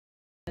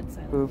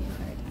Boop.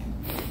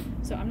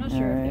 So I'm not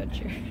sure if they'll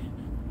cheer.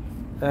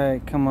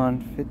 Alright, come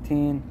on.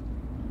 15.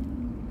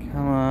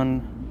 Come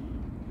on.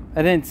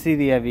 I didn't see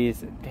the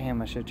EVs.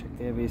 Damn, I should check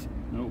the EVs.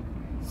 Nope.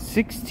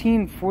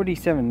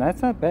 1647.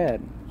 That's not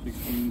bad.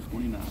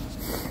 1629.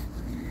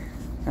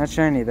 Not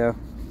shiny though.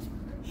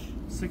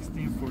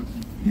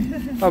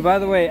 1614. Oh, by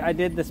the way, I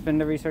did the spin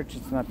research.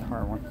 It's not the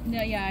hard one.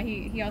 No, yeah,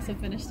 he also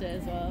finished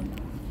it as well.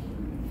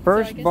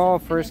 First So ball,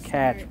 first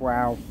catch.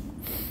 Wow.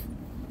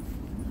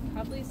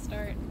 Probably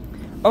start.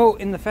 Oh,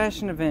 in the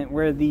fashion event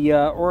where the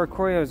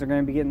Oricoreos are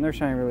going to be getting their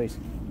shiny release.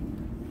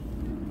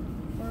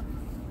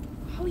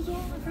 Oh yeah,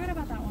 I forgot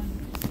about that one.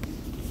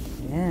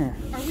 Yeah.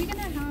 Are we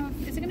gonna have?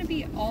 Is it gonna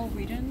be all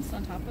regions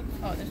on top of?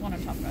 Oh, there's one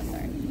on top of us.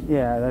 Sorry.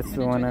 Yeah, that's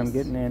the one I'm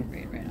getting in.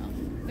 Right now.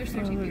 There's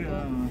 13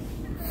 people.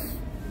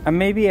 I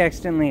may be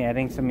accidentally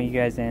adding some of you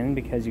guys in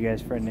because you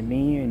guys friended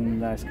me in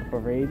the last couple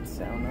of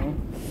raids. I don't know.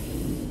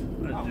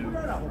 I do a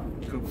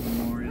couple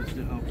more just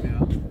to help you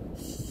out.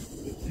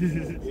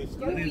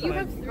 You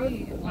have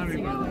 3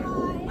 altogether.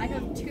 I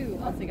have 2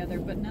 altogether,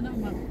 but none of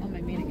them on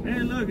my main account. Hey,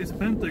 look, it's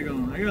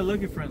Pentagon. I got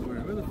Lucky Friends with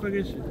it. Where the fuck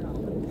is she?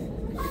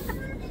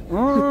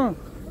 Oh,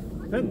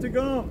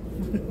 Pentagon!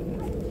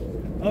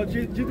 Oh,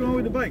 she's the one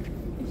with the bike.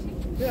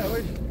 Yeah,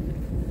 where's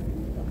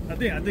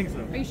she? I think so.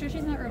 Are you sure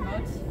she's not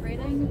remote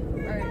rating,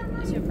 or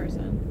is she a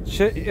person?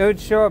 it would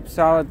show up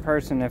solid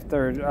person if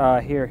they're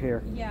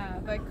here. Yeah,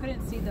 but I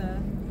couldn't see the.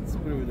 Let's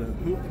put it with the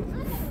hoop.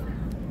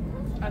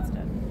 That's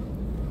dead.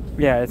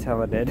 Yeah, it's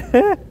hella dead.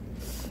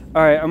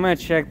 Alright, I'm going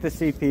to check the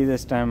CP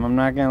this time. I'm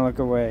not going to look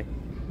away.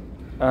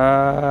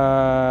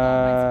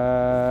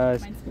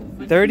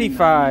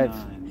 35.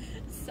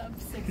 Sub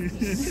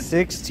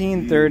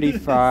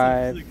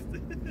 1635.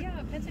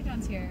 Yeah,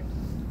 Pentagon's here.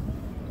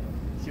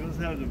 She wants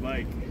to have the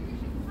bike.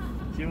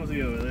 She wants to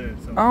go over there.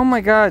 So. Oh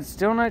my god,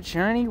 still not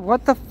shiny?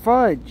 What the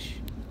fudge?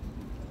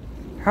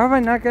 How have I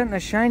not gotten a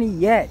shiny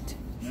yet?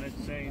 Not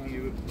shiny.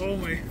 Oh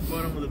my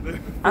bottom of the barrel.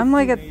 I'm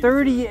like at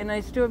 30 and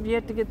I still have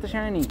yet to get the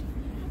shiny.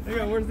 I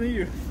got worse than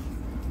you.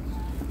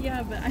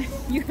 Yeah, but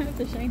you have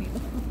the shiny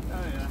though.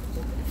 Oh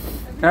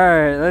yeah.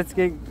 Alright, let's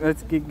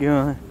get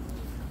going.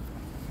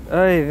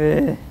 Oy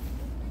vey.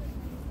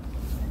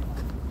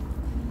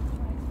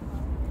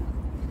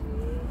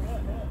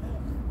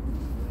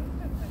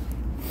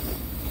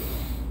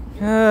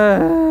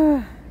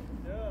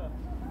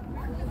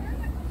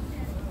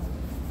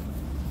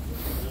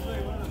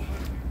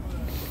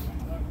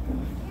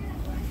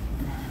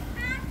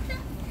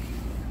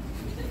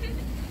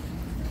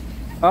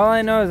 All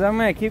I know is I'm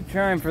gonna keep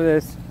trying for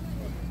this.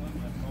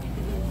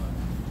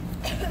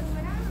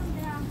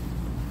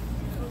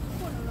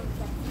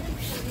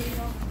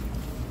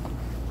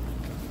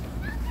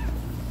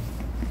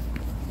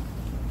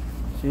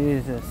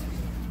 Jesus.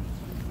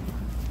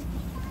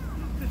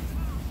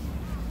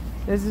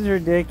 This is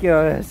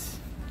ridiculous.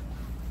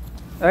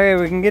 Okay,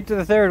 we can get to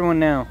the third one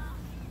now.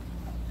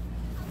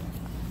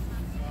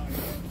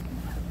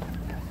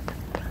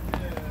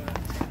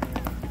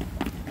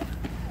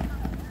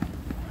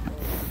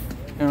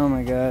 Oh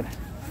my god.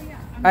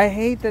 I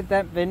hate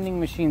that vending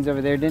machines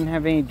over there didn't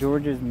have any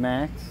George's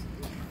Max.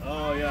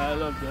 Oh yeah, I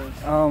love those.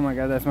 Oh my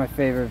god, that's my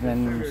favorite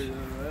vending machine.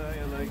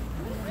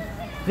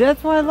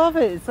 That's why I love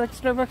it. It's like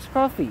Starbucks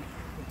coffee.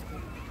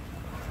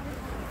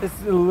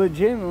 It's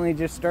legitimately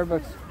just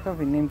Starbucks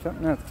coffee. Name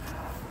something else.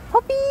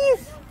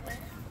 Puppies!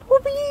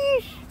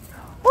 Puppies!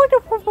 What the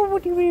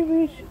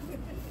puppies?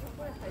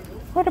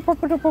 What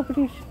the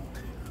puppies?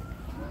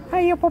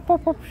 Hiya,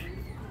 puppies.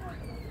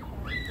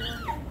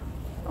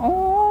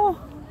 Oh!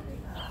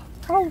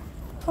 Oh!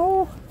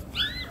 Oh!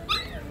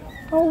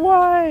 Oh,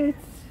 what?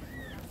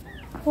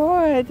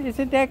 What? Is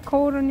it that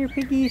cold on your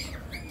piggies?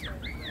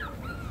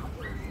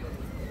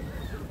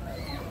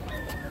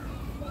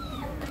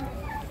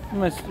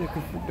 I'm a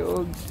sticker for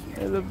dogs.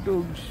 I love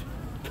dogs.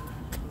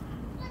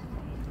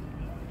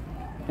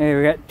 Hey,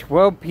 we got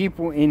 12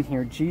 people in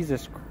here.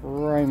 Jesus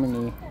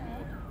criminy.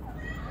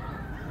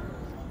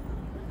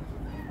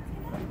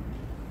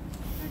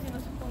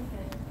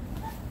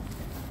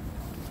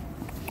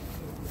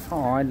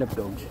 Oh, I love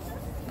dogs.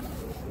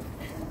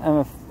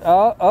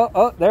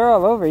 Oh, they're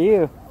all over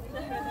you.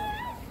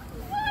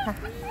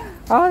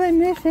 Oh, they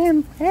miss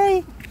him.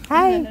 Hey,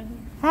 hi,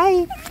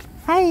 hi,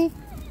 hi.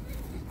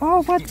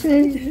 Oh, what's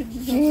it?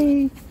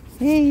 Hey,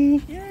 hey,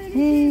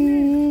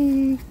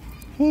 hey,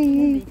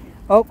 hey.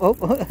 Oh.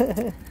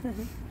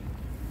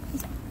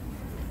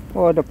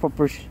 Oh, the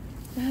puppers.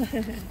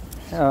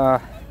 I'm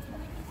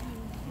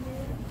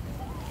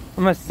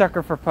a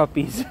sucker for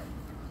puppies.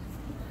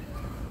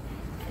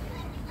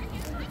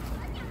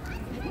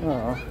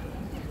 Oh.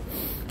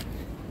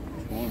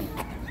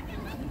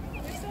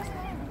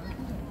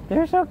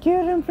 They're so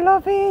cute and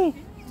fluffy.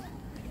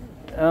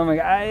 Oh my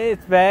god,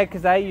 it's bad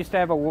because I used to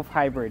have a wolf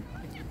hybrid.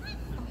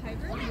 A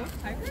hybrid?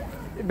 Wolf hybrid?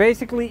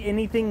 Basically,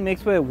 anything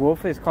mixed with a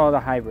wolf is called a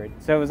hybrid.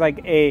 So it was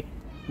like a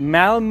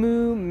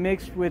Malamu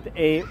mixed with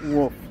a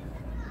wolf.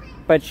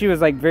 But she was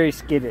like very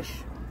skittish.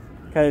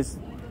 Because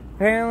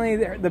apparently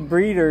the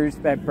breeders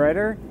that bred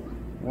her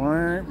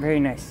weren't very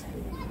nice.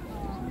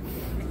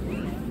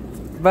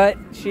 But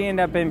she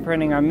ended up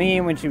imprinting on me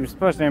when she was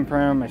supposed to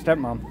imprint on my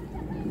stepmom.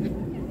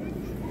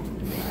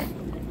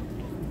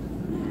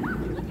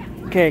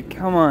 Okay,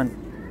 come on.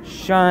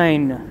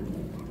 Shine.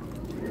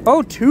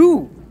 Oh,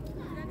 two!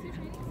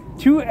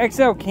 2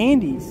 XL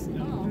candies. Okay,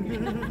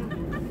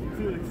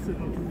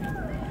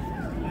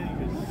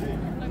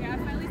 I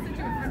finally sent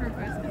you a friend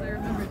request because I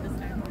remembered this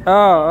time.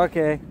 Oh,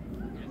 okay.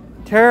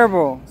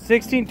 Terrible.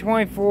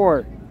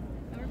 1624.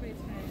 Everybody's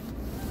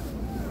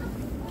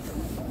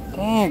fine.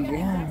 Dang.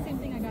 Exact same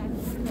thing I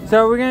got.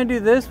 So we're gonna do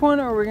this one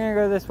or we're gonna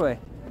go this way?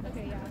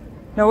 Okay, yeah.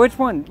 No, which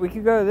one? We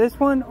could go this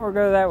one or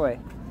go that way.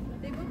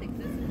 They both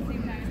exist at the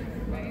same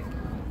time, right?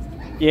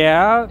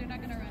 Yeah. They're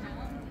not gonna run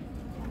out.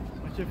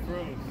 My shit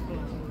froze. Oh,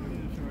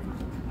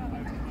 I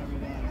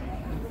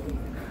didn't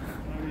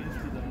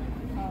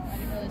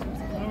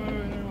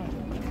realize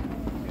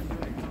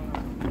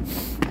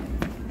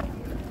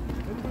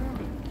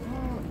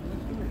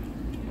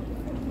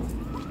there was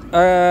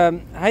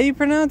something. How you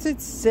pronounce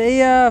it?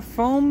 Say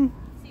foam?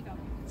 Seagull.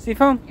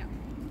 Seafoam? Yeah.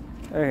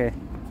 Okay.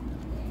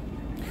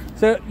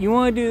 So you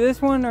want to do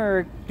this one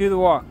or do the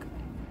walk?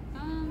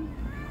 Hang on,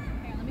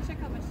 let me check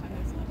how much time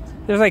there's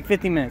left. There's like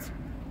 50 minutes.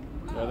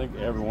 Yeah, I think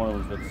every one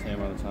of us got the same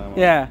amount of time.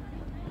 Yeah.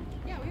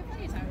 Yeah, we have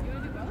plenty of time. Do you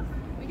want to do both?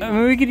 We can I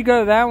mean, we could go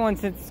to that one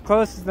since it's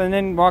closest and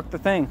then walk the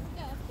thing.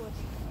 Yeah, that's cool.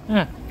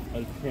 Yeah. I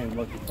just can't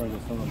look at front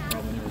of some of them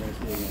probably never going to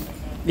see again.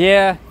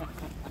 Yeah.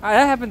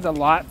 That happens a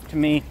lot to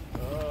me.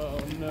 Oh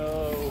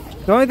no.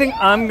 The only thing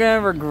I'm going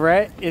to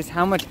regret is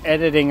how much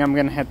editing I'm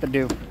going to have to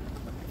do.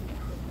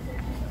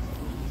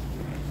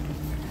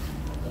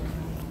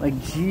 Like,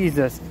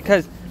 Jesus.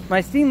 Because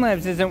my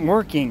Streamlabs isn't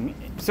working,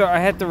 so I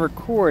have to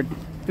record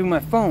through my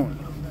phone.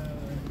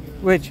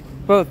 Which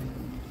both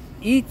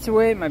eats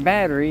away at my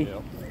battery,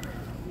 Yep.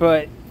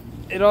 but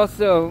it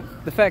also,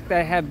 the fact that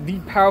I have the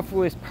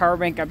powerfulest power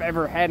bank I've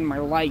ever had in my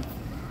life.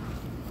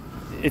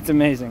 It's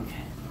amazing.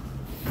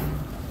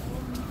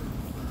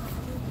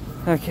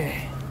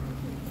 Okay.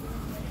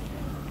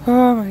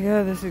 Oh my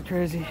god, this is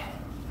crazy.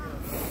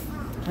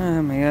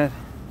 Oh my god.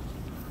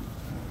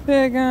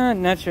 Big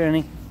on, not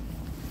shiny.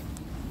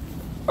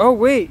 Oh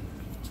wait,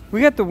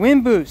 we got the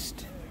wind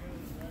boost.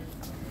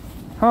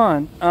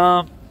 Hold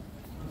on.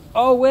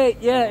 Oh wait,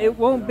 yeah, it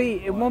won't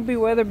be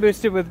weather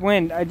boosted with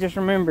wind. I just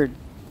remembered,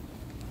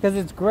 because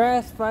it's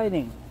grass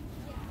fighting.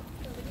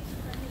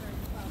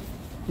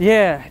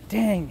 Yeah,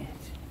 dang it.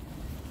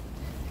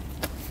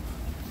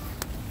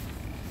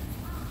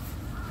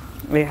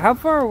 Wait, how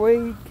far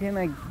away can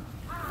I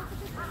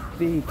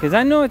be? Because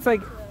I know it's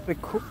like the...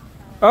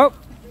 Oh,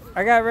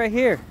 I got it right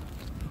here.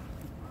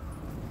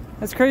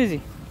 That's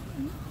crazy.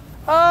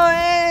 Oh,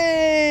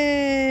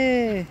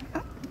 hey!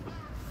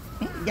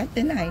 やっ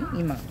てない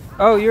今。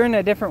 Oh, you're in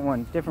a different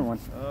one. Different one.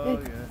 Oh,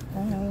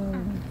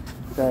 yeah.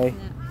 Sorry.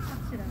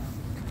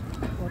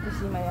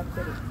 私今やっ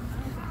てる。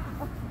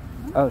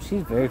 Oh,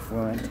 she's very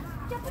fluent.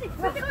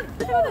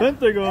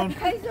 Pentagon.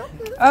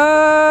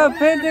 Oh,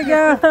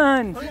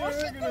 Pentagon!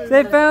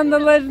 They found the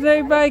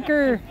legendary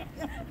biker.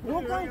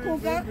 交換交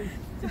換。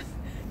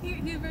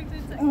 He worked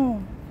inside. う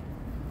ん。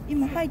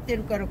今入って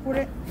るからこ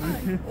れ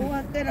終わ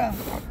ったら。よか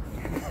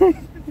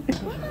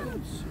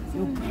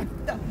っ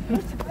た。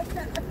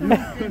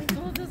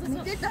見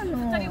てた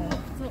の。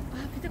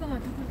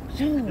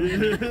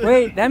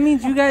 Wait, that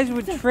means you guys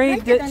would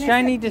trade the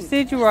shiny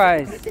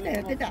Decidueyes. やってた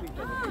やってた。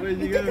 Where'd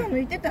見 you てた go? の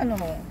見てたの。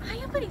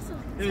 Hey,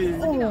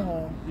 そ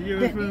う。 you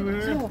で get friends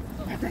with そ her? う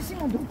私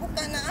もどこ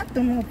かなと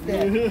思って。い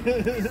やよ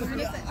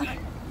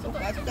か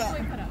った。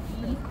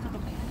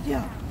じゃ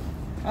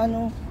ああ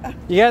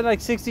You got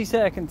like 60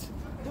 seconds.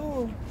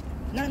 と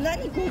何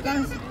交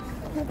換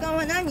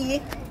は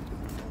何？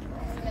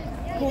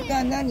交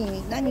換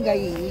何が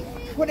いい？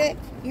これ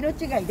色違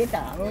い出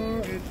た？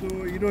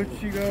色違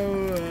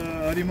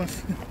うありま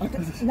す。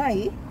な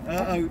い？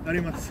あ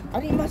ります。あ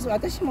ります。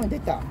私も出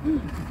た。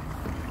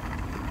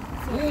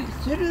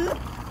する？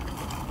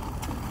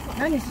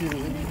何する？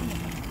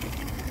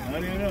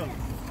 I don't know.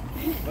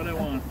 What I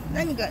want.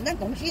 なん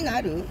か欲しいの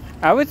ある？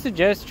 I would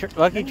suggest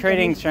lucky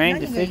trading shiny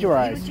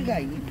Decidueyes. 色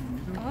違い？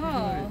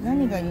 Oh.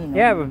 何がいいの？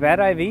 Yeah, but bad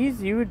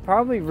IVs, you would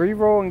probably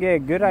re-roll and get a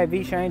good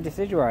IV shiny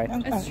Decidueye. な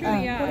んか That's true, あ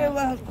yeah. これ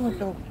はこっ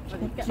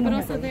ちの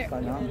方がいい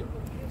かな。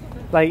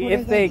 Like,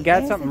 if they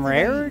got something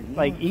rare,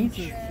 like each,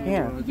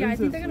 yeah. Yeah, I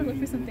think they're gonna look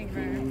for something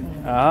rare.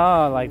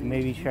 Oh, like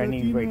maybe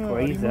shiny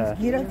Rayquaza.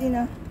 ギラティ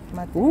ナ。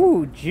待って。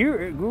 Ooh,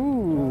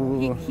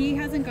 ooh. He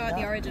hasn't got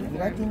the origin ギ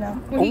ラ form. ティナ。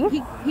 Well,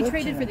 he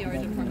traded for the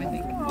origin form, I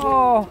think.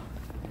 Oh,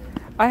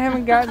 I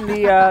haven't gotten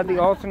the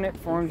alternate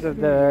forms of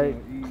the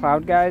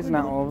cloud guys,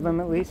 not all of them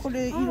at least. こ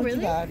れ色違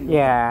いあるよ。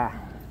 Yeah.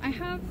 I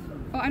have.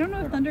 Oh, I don't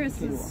know if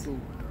Thunderous is.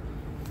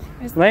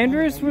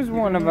 Landorus was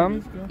one of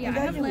them. Yeah, I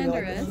have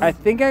Landorus. I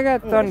think I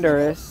got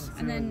Thunderous.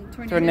 And then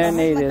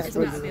Tornadus is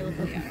was, not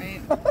available yet,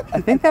 right?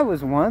 I think that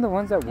was one of the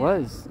ones that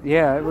was.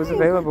 Yeah, it was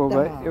available,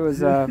 but it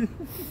was,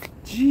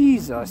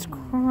 Jesus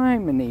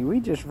criminy, we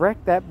just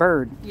wrecked that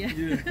bird. Yeah.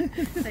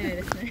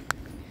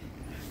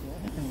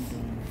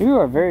 You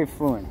are very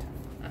fluent.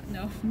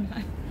 No, I'm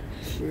not.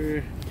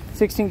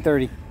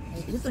 1630.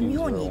 ずっと日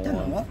本にいた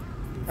の？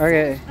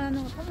 Okay, 多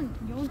分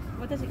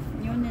私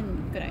4年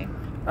ぐらい。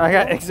 I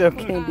got exo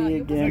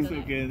candy again.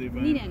 Exo candy, 2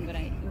 man. 年ぐら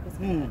い横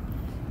須賀。うん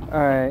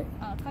Alright.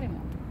 彼も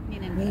2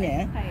年ぐらい。2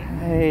年はい。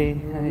 Hey,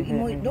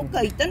 もう hey, どっ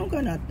か行ったの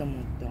かなって思っ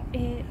た。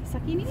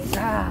先に私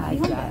は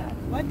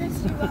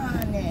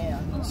ね、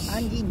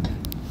安心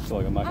So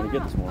like I'm not gonna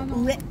get this one. 上、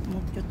もう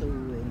ちょっと上。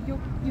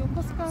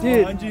横須賀。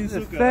 Dude,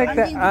 the fact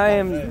that I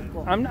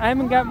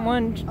haven't gotten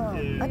one.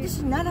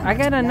 私奈良 I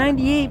got a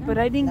 98, but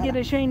I didn't get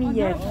a shiny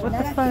yet. What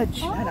the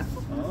fudge? 奈良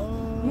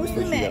You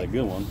got a 娘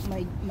good one.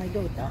 my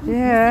daughter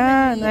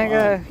Yeah, and I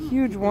got a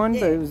huge one,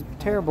 but it was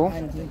terrible.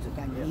 安心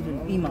塚にいる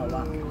の今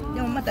は。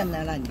でもまた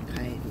奈良に帰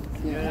る。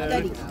行った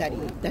り来たり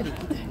行ったり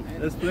来たり。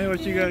 Explain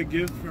what you got a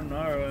gift from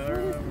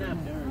Nara.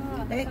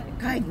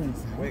 海軍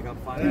さん。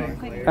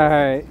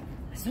 Alright.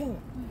 そう。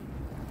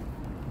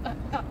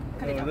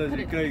 彼が That's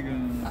your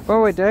Kaigun.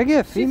 Oh, wait, did I get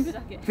a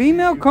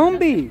female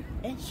combi?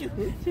 主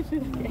婦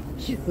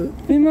主婦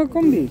Female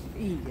combi.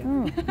 いいじゃ Oh,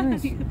 ん。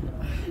nice.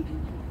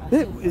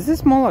 Is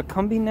this mall a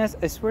combi nest?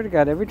 I swear to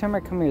God, every time I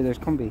come here, there's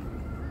combi.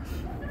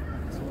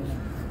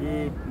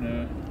 Oop,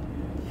 nah.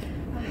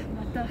 ダメ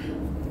だっ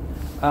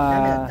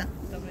Uh, た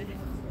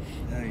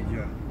Hey,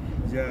 yeah.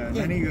 Yeah,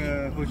 何が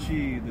欲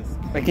しいです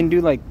か? I can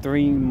do like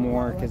 3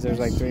 more because there's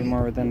like 3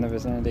 more within the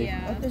vicinity.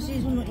 Yeah.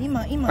 私その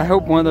今 I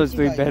hope one of those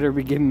 3 better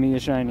be giving me a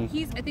shiny.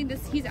 I think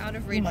he's out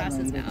of raid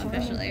passes now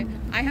officially.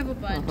 I have a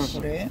bunch.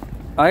 これ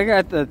I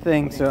got the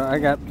thing, so I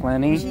got う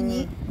plenty. ち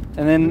に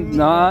And then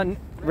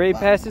non-raid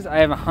passes, I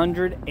have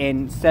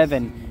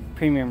 107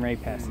 premium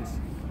raid passes.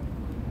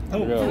 I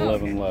got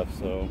 11 left,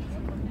 so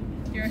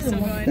You're so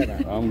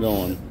good. I'm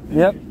going.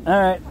 Yep. All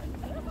right.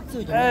 そ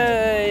うじゃない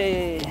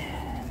Hey.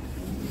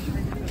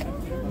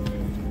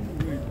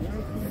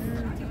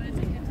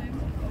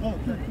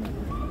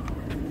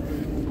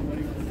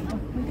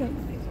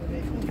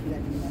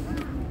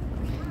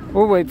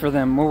 We'll wait for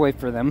them. We'll wait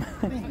for them.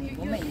 ごめん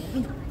ごめん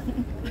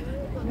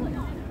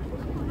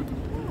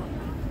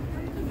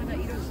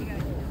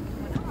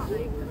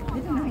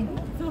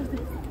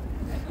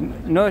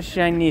No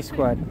shiny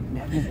squad.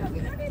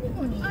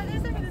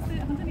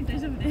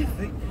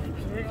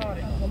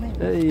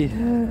 Hey.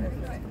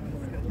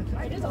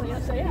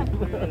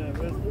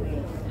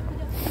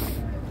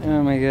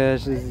 Oh my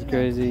gosh, this is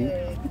crazy.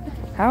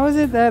 How is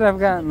it that I've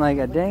gotten like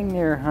a dang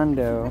near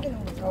hundo,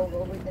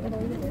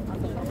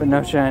 but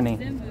no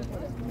shiny?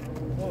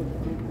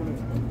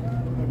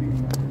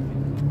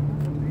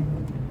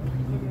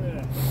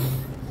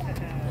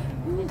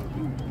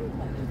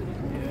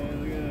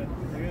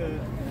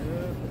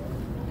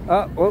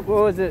 Oh, what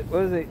was it?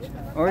 What was it?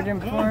 Origin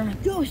form?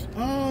 よし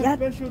Oh, Yeah.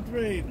 special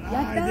trade.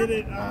 Ah, I Yeah. did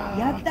it. Ah,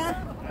 やった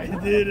I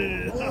did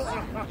it.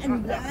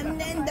 残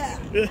念だや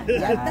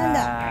ったん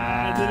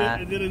だ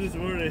I did it this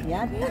morning.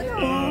 やったよ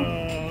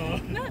Oh.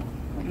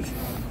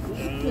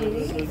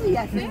 いつ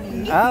休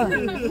み Ah.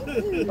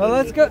 Well,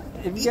 let's go.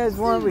 If you guys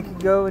want, we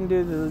could go and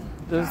do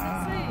those.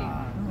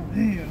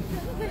 Damn.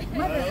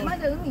 ま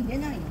だ海出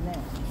ないよね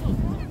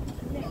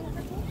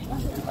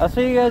I'll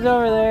see you guys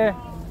over there.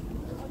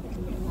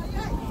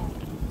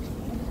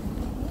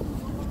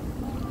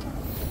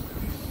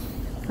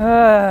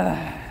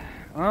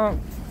 Well,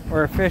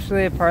 we're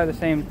officially a part of the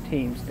same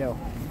team still.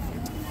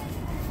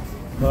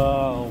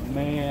 Oh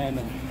man.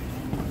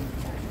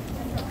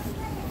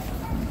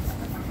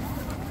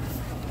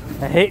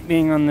 I hate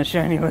being on the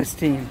shiny list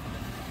team.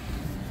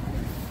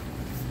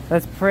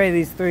 Let's pray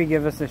these 3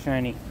 give us a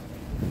shiny.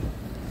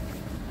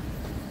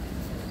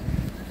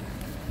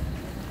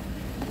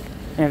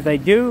 And if they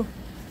do,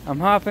 I'm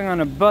hopping on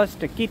a bus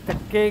to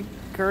Kitakirgi.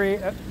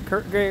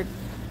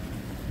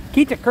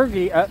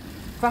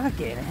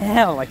 Fucking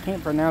hell, I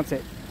can't pronounce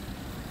it.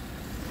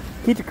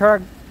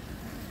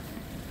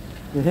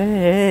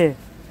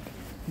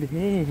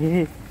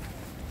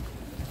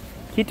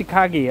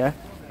 Kitakagia.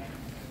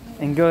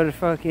 And go to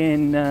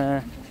fucking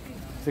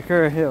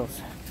Sakura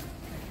Hills.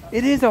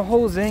 It is a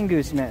whole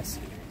Zangoose nest.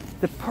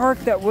 The park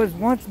that was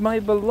once my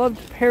beloved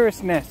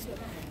Paris nest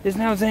is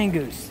now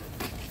Zangoose.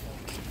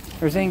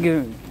 Or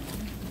Zangoon.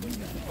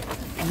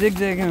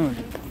 Zigzagoon.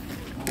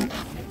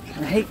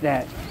 I hate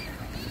that.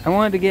 I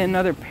wanted to get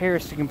another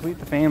Paris to complete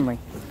the family.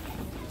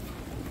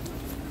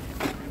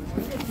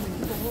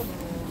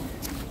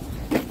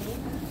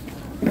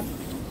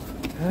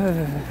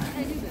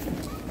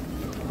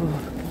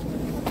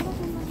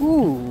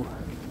 Ooh.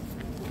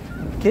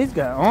 Kid's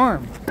got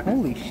arm.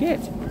 Holy shit.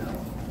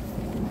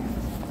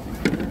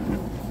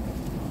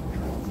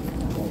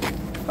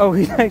 Oh,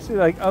 he's actually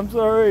like, I'm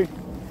sorry.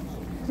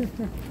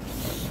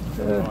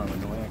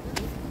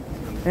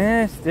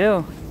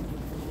 Still.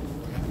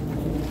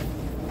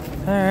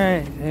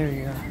 Alright, there we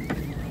go.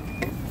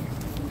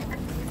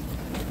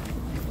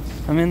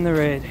 I'm in the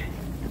raid.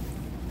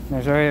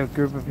 There's already a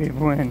group of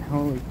people in.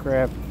 Holy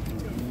crap.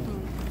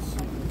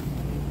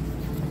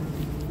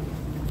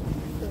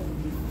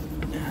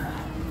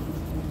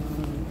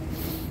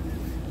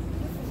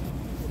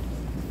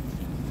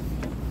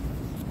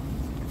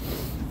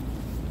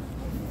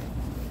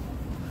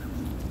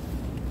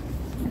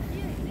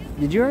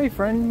 Did you already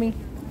friend me?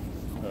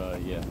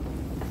 Yeah.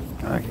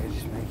 Okay,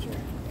 just make sure.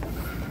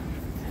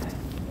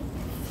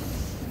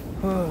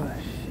 Oh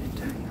shit!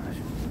 Gosh.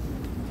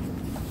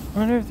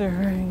 Wonder if they're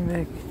hurrying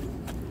back.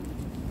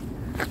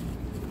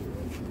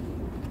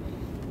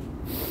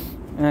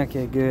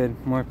 Okay,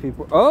 good. More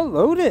people. Oh,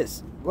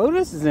 Lotus!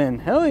 Lotus is in.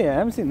 Hell yeah! I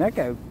haven't seen that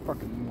guy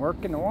fucking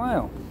work in a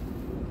while.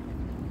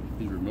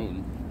 He's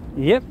remoting.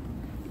 Yep.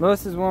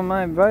 Lotus is one of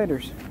my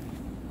inviters.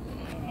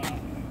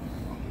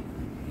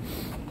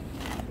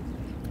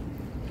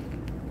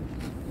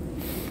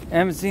 I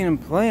haven't seen him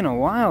play in a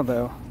while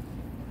though.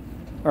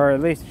 Or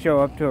at least show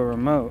up to a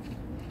remote.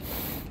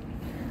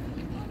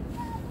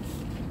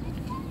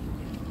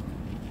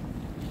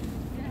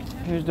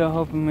 Here's to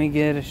hoping we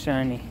get a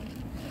shiny.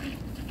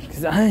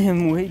 Because I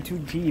am way too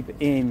deep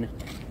in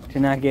to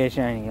not get a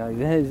shiny. Like,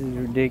 this is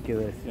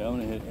ridiculous. Yeah, I'm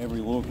gonna hit every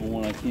local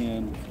one I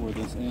can before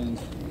this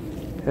ends.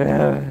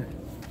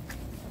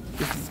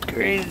 This is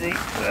crazy.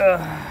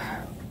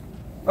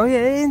 Oh yeah,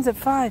 it ends at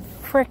 5.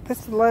 Frick,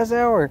 that's the last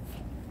hour.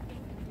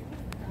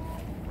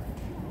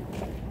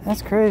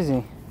 That's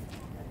crazy.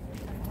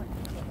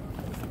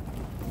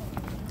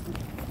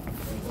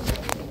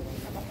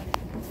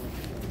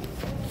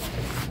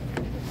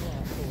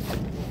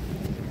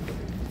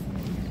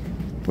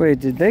 Wait,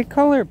 did they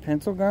color a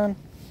pencil gun?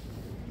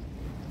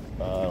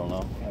 I don't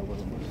know. I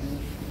wasn't listening.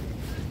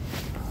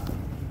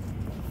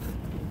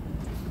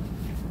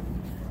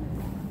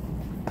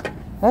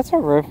 That's a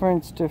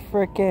reference to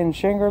frickin'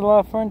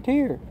 Shangri-La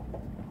Frontier.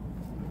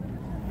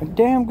 A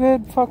damn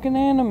good fucking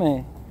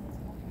anime.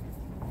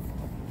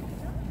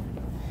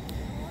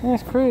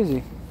 That's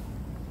crazy.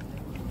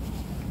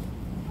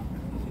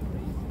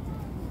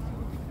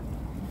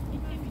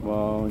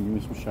 Well, give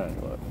me some shiny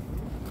luck.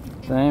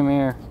 Same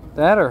here.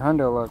 That or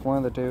hundo luck, one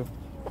of the two.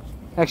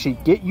 Actually,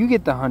 you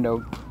get the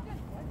hundo.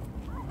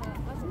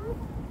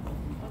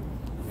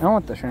 I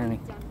want the shiny.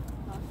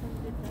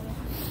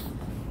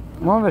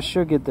 One of us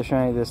should get the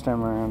shiny this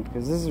time around,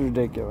 because this is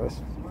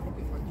ridiculous.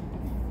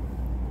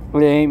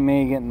 It ain't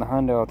me getting the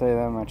hundo, I'll tell you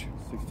that much.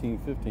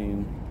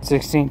 1615.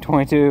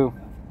 1622.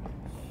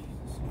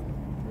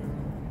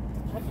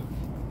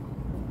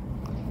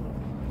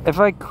 If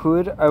I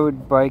could, I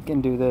would bike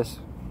and do this.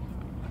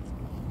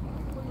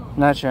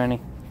 Not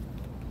shiny.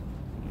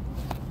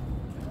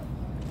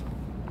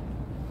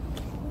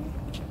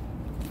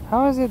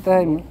 How is it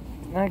that I'm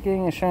not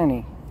getting a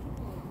shiny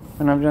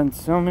when I've done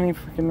so many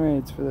freaking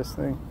raids for this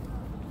thing?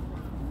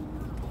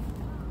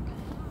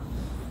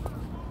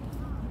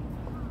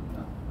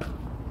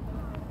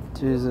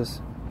 Jesus.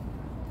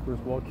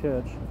 First ball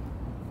catch.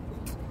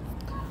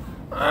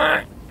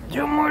 Alright,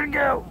 2 more to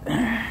go.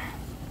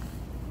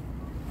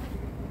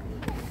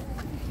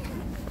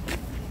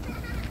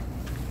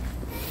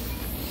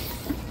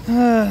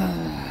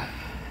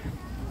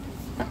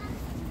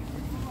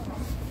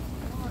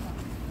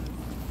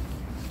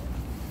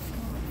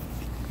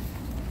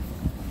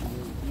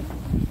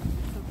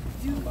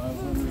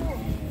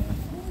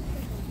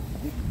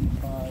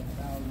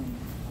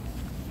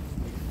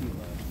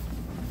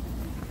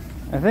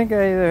 I think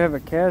I either have a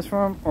cash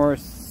form or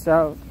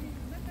south.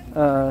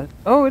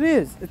 Oh, it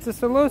is. It's a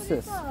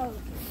Solosis.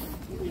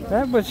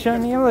 That was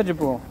shiny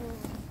eligible.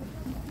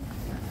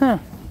 Huh.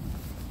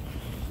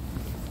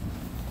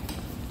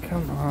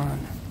 Come on.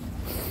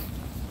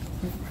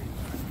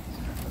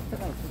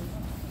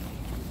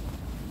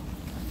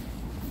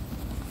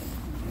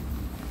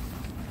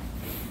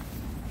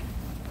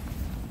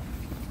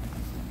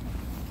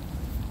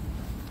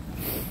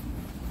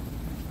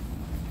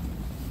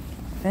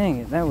 Dang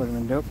it, that would have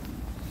been dope.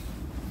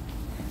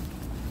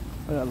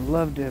 But I'd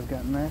love to have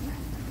gotten that.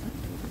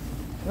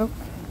 Oh.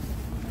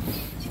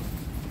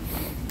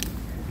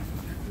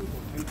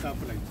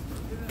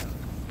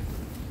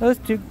 Those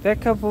two,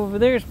 that couple over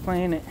there is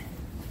playing it.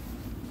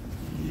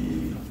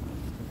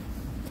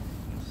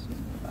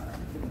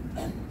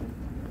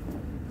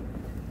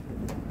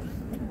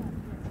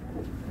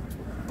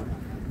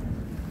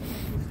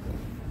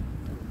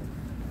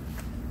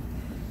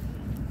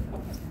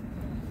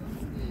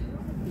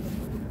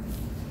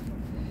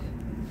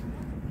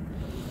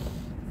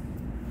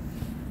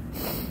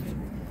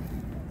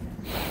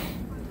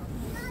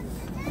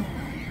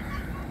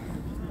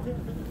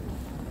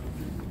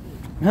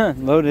 Huh,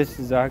 Lotus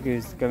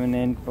Suzaku's coming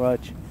in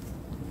clutch.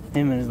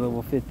 Him and his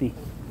level 50.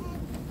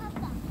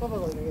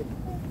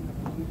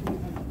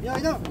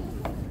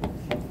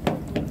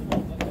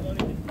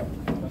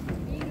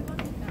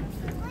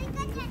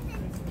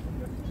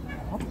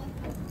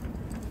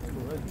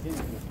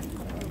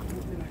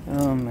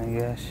 Oh my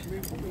gosh.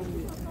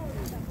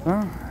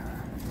 Well,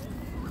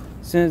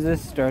 as soon as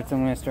this starts,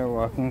 I'm going to start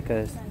walking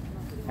because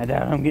I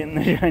doubt I'm getting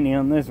the shiny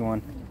on this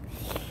one.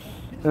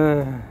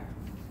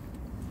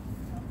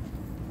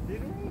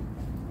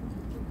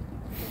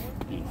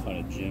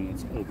 Find a gym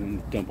that's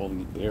open, dump all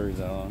the berries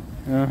out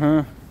on.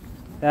 Uh-huh.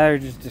 That or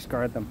just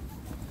discard them.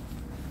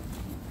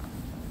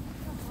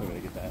 Still gotta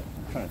get that.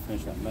 I'm trying to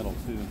finish that metal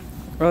too.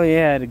 Oh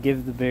yeah, to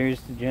give the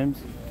berries to gyms.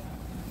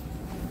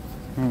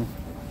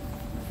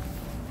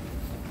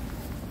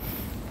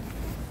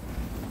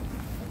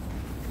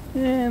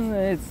 And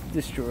it's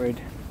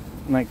destroyed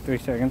in like 3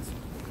 seconds.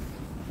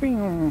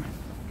 Boom.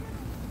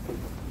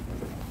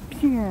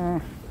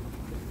 Boom.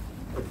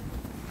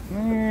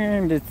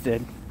 And it's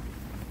dead.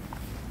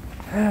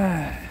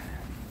 Alright,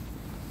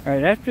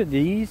 after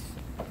these,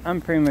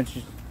 I'm pretty much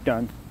just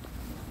done.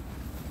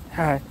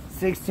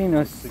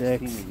 1606.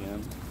 16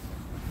 again.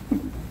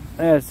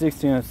 Yeah,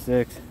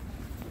 1606.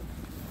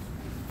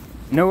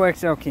 No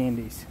XL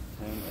candies.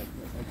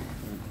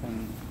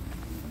 10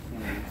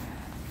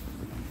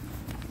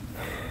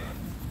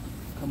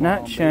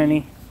 Not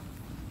shiny.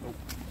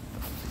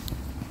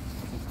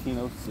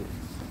 1606.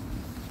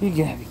 You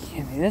gotta be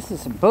kidding me. This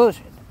is some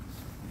bullshit.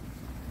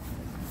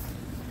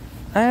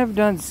 I have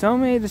done so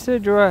many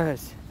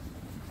Decidueyes,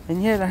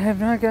 and yet I have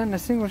not gotten a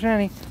single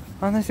shiny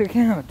on this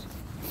account.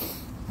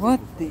 What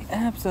the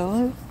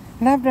absolute?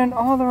 And I've done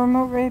all the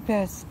remote raid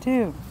passes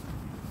too.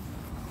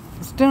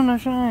 Still no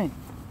shine.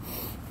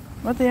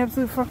 What the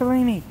absolute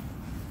fuckalini?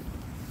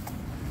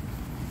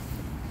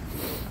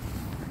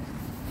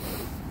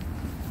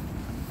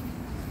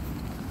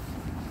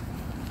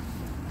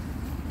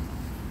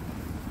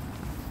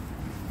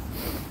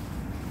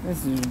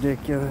 This is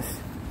ridiculous.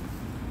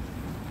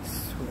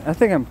 I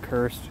think I'm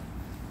cursed.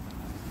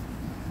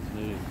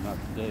 It is not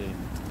today.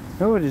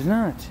 No, it is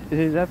not. It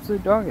is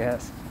absolute dog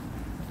ass.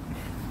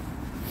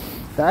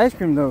 The ice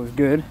cream though was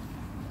good.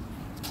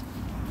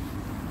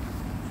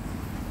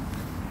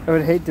 I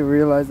would hate to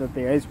realize that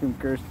the ice cream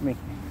cursed me.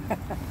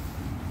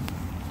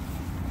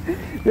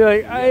 You're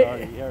like, You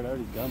had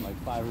already done like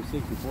 5 or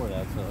 6 before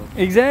that, so.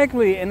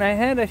 Exactly, and I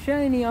had a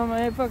shiny on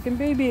my fucking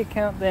baby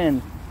account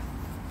then.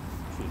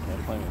 Should have had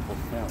to play with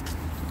both accounts.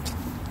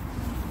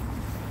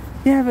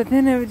 Yeah, but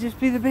then it would just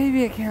be the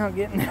baby account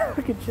getting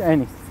fucking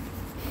shinies.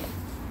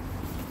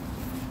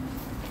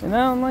 And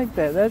I don't like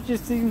that. That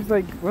just seems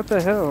like, what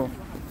the hell?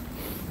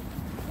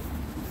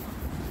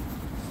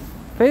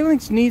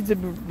 Phalanx needs to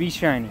be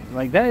shiny.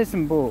 Like, that is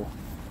some bull.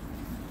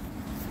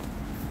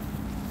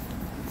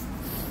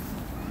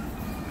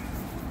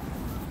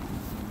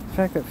 The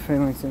fact that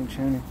Phalanx ain't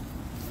shiny.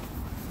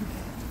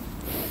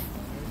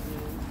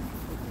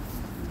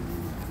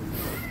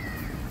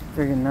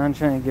 Freaking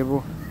non-shiny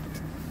Gibble.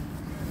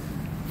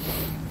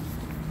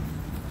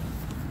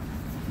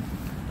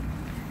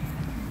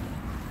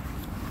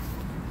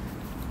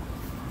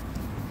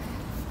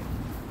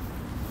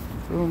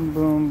 Boom,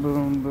 boom,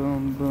 boom,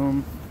 boom,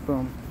 boom,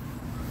 boom.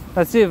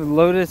 Let's see if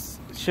Lotus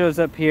shows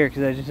up here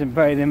because I just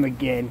invited him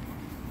again.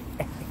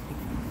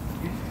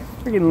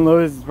 Freaking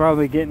Lotus is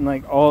probably getting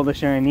like all the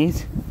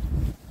shinies.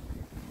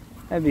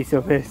 I'd be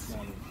so pissed.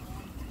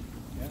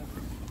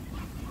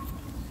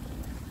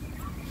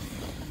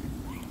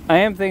 I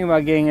am thinking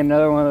about getting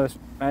another one of those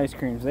ice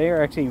creams. They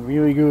are actually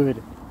really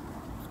good.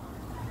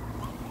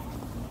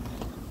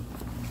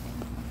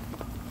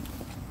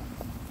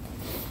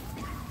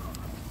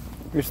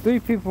 There's 3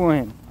 people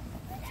in.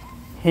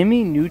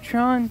 Hemi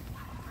Neutron?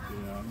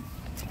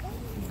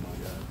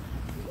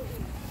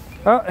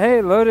 Oh,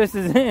 hey, Lotus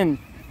is in.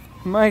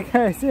 My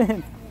guy's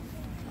in.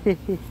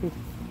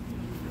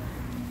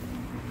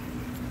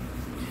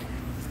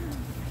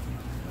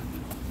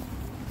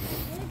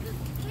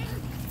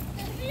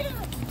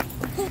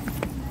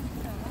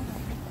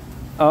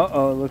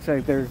 Uh-oh, looks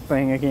like they're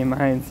playing a game of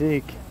hide and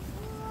seek.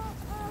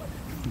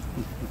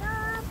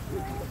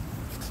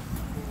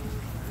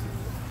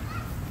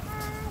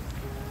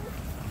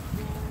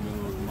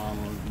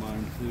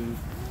 Mine too.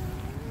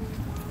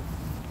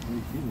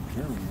 He's in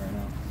German right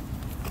now.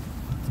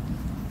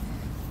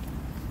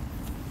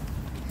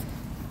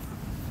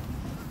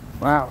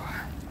 Wow.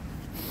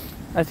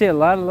 I see a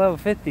lot of level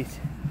 50s.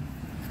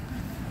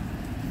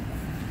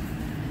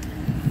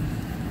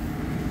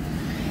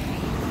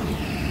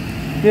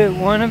 Dude,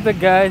 one of the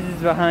guys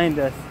is behind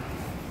us.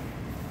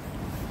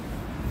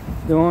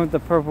 The one with the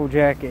purple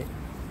jacket.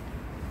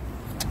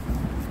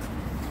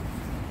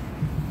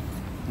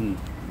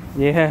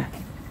 Yeah.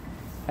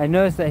 I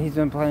noticed that he's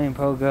been playing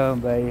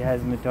Pogo, but he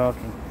hasn't been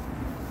talking.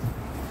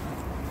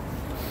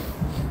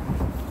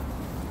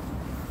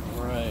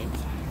 Alright.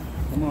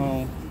 Come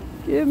on.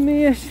 Give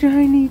me a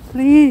shiny,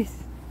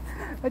 please.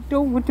 I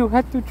don't want to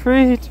have to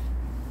trade.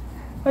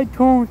 I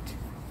don't.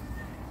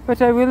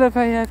 But I will if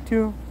I have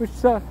to, which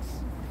sucks.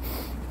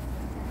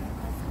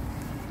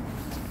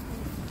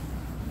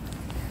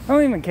 I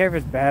don't even care if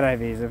it's bad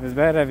IVs. If it's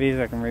bad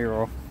IVs, I can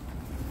reroll.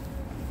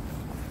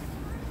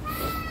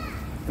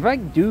 If I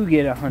do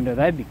get a Hundo,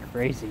 that'd be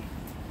crazy.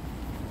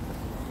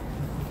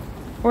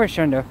 Where's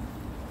Shundo?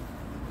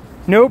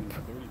 Nope.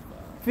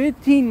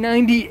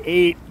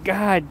 1598.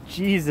 God,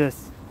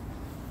 Jesus.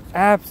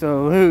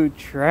 Absolute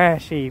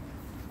trash heap.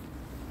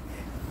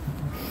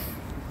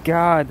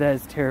 God, that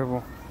is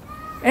terrible.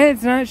 And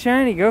it's not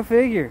shiny. Go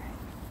figure.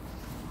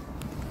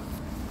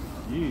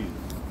 Jeez.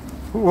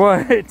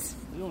 What?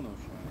 Still no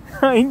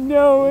shine. I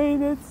know,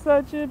 ain't it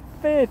such a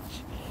bitch?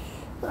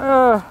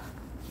 Oh,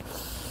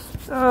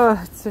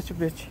 it's such a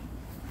bitch.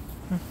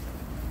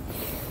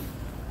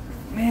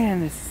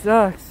 Man, this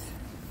sucks.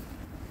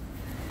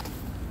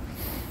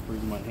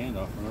 Freezing my hand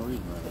off for no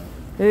reason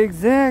right now.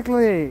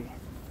 Exactly.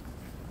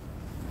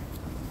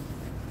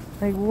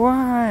 Like,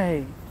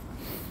 why?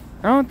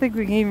 I don't think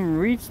we can even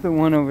reach the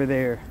one over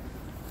there.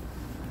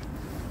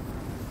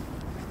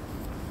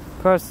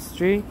 Across the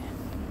street?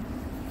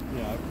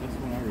 Yeah, that's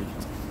the one I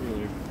reached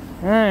earlier.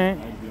 Alright.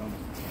 I'd be on this.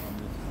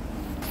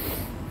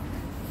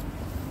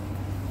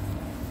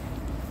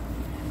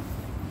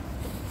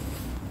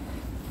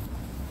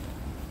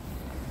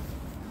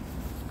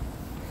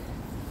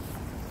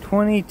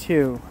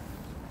 22.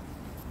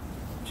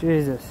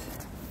 Jesus.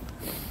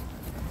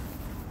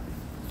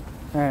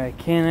 Alright,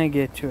 can I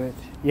get to it?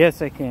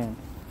 Yes, I can.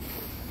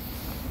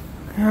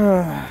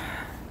 Now,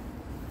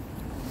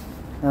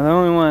 the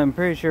only one I'm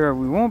pretty sure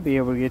we won't be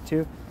able to get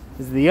to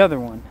is the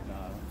other one.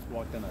 Nah, just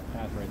walk down that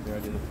path right there.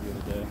 I did it the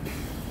other day.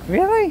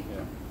 Really?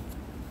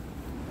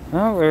 Yeah.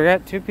 Oh, we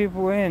got 2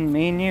 people in,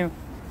 me and you.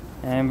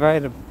 And I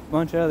invited a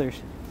bunch of others.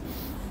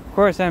 Of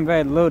course, I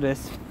invited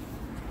Lotus.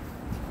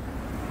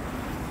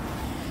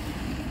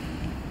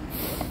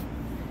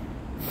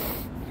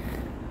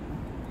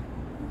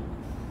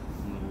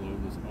 I'm gonna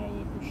load this all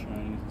up with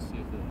shiny to see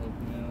if it'll help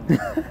me out.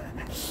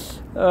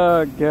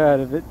 Oh god,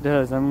 if it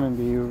does, I'm gonna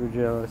be uber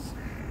jealous.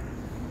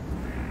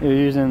 You're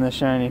using the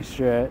shiny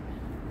strat.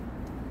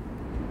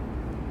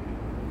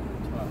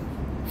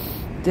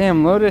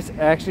 Damn, Lotus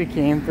actually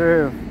came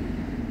through.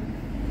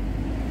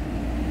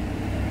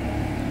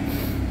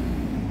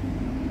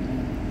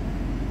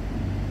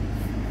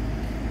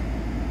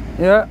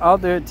 Yeah, I'll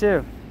do it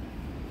too.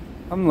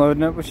 I'm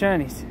loading up with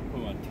shinies.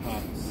 Put my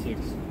top 6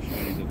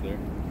 shinies up there.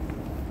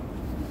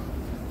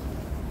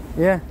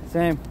 Yeah,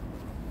 same.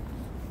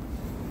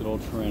 Good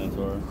old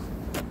Tyranitar.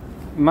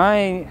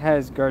 Mine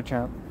has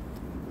Garchomp.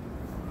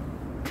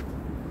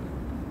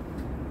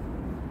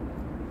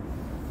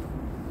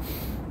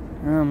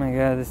 Oh my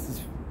god, this is...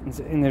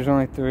 And there's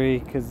only 3,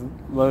 because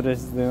Lotus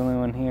is the only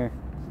one here.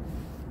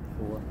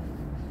 4.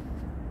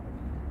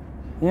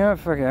 You know what,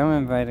 fuck it, I'm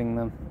inviting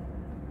them.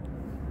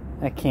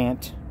 I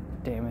can't.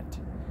 Damn it.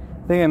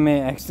 I think I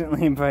may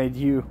accidentally invite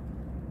you.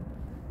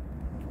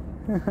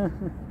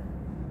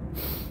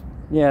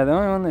 Yeah, the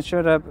only one that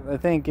showed up, I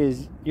think,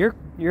 is... You're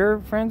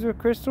friends with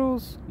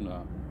Crystals?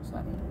 No, it's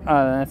not me.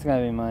 Oh, then that's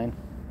gotta be mine.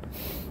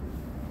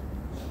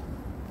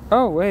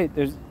 Oh, wait,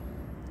 there's... That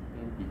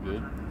would be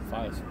good.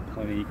 5 is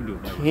plenty. You can do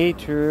it by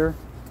yourself.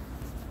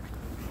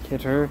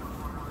 Kitter.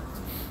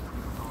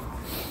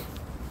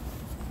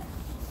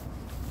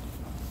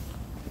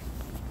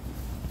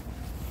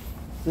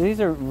 So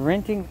these are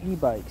renting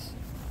e-bikes.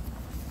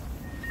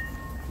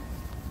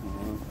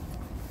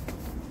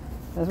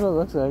 That's what it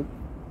looks like.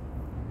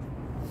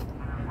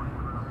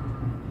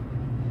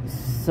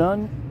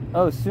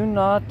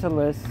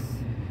 Sunautilus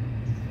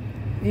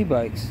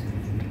e-bikes.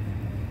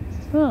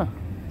 Huh.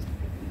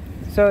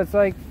 So it's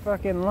like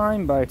fucking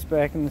Lime bikes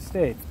back in the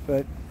States,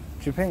 but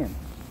Japan.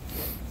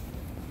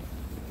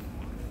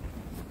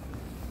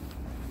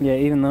 Yeah,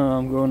 even though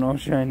I'm going all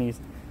shinies,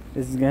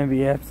 this is gonna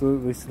be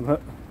absolutely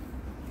slow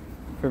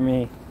for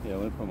me. Yeah, I'm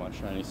gonna put my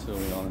shiny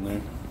Sylveon on in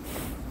there.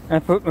 I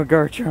put my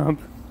Garchomp.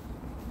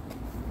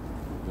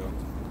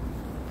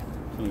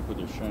 Somebody put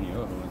their shiny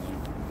Oho in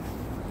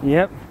there.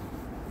 Yep.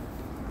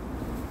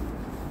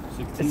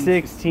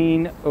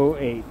 1608.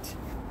 1608.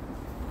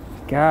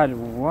 God,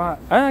 what?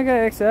 I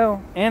got XL,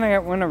 and I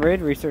got one of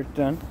raid research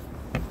done,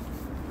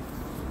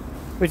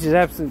 which is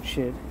absolute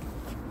shit.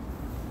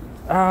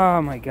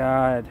 Oh my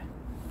god.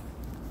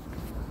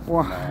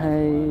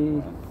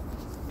 Why?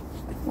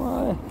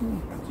 Why?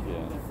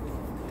 Yeah.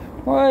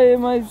 Why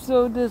am I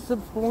so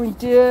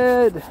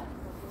disappointed?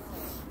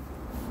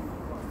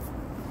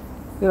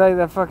 You like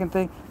that fucking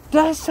thing?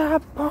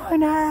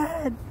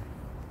 Disappointed!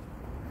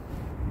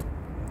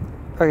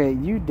 Okay,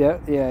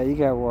 yeah, you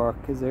gotta walk,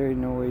 because there ain't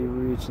no way you're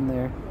reaching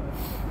there.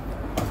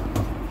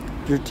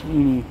 You're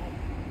teeny.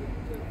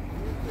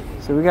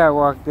 So we gotta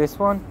walk this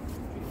one?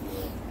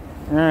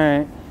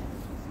 Alright.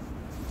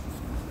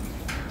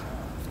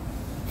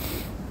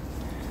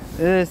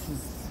 This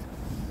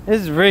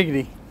is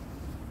riggedy.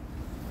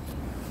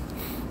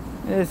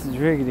 This is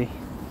riggedy.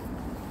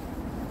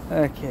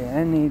 Okay,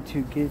 I need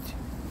to get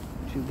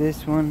to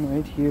this one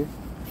right here.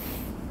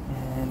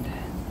 And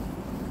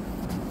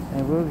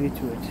I will get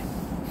to it.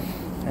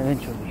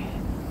 Eventually.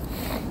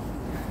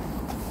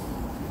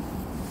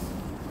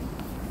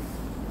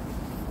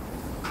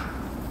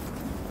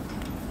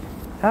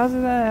 How's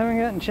it that I haven't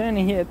gotten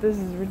shiny yet? This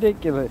is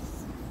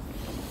ridiculous.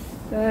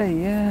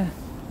 Yeah.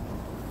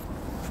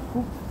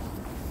 Ooh.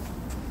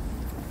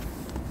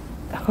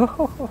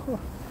 Oh.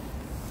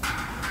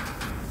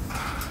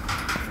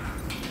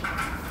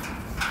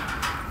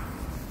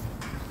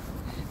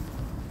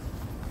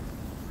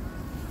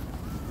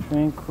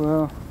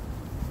 Tranquil.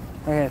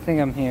 Okay, I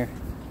think I'm here.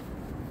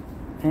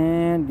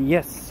 And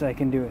yes, I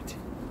can do it.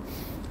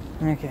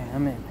 Okay,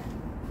 I'm in.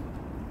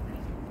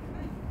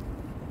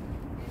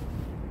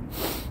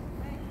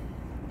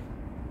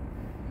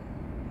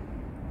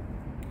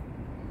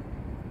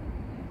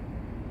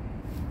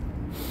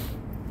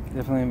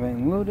 Definitely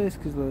inviting Lotus,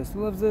 because Lotus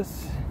loves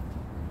this.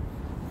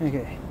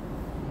 Okay.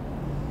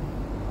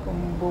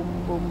 Boom,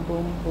 boom, boom,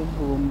 boom, boom,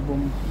 boom,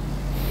 boom.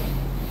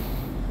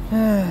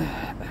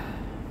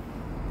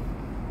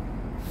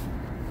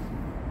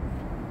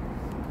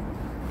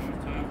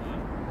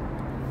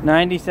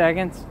 90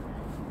 seconds.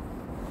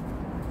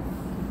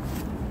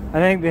 I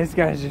think this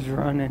guy's just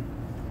running.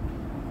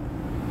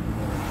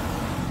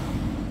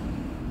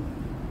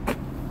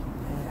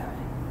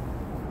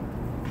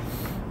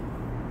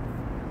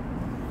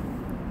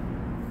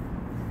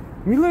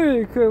 We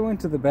literally could have went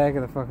to the back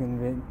of the fucking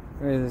vid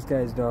where this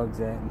guy's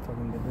dog's at and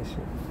fucking did this shit.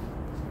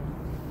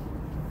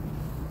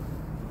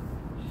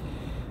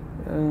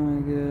 Oh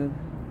my god.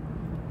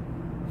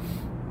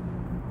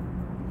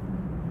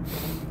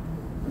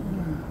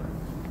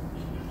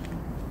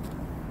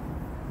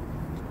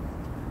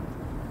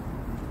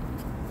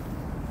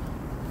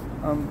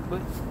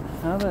 But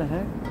how the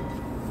heck?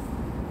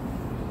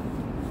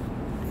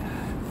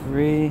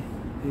 3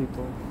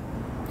 people.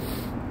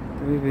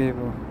 3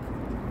 people.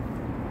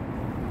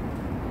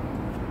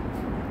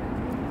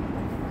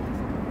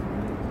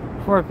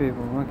 Four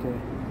people, okay.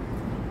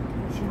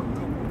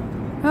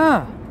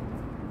 Ah!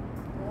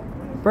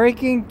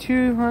 Breaking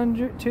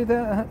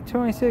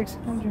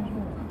 2,600.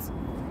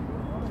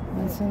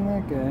 Let's send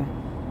that guy.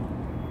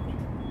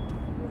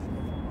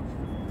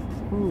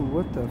 Ooh,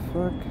 what the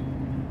fuck?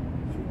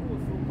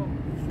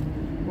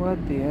 What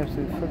the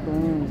absolute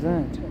fucking was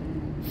that?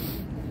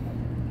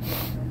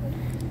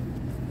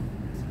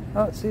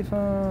 Oh, sea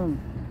foam.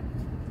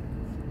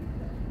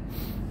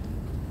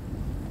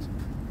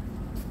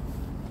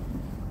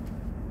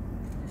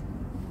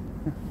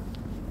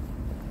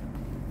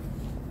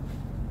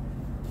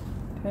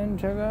 Ten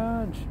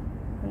seconds.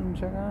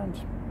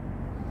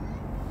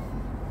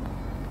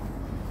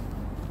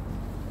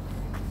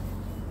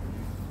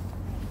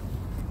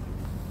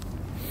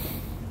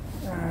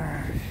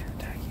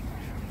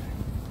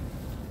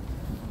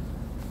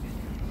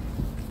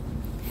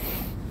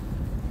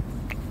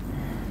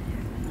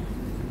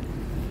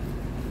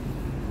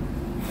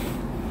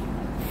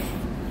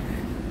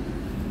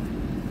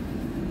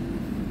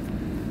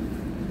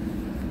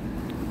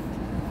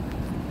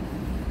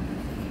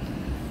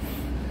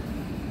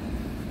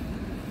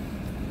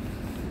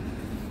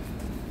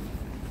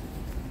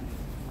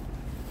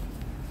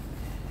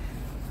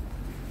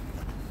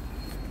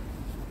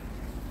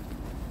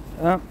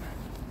 Up.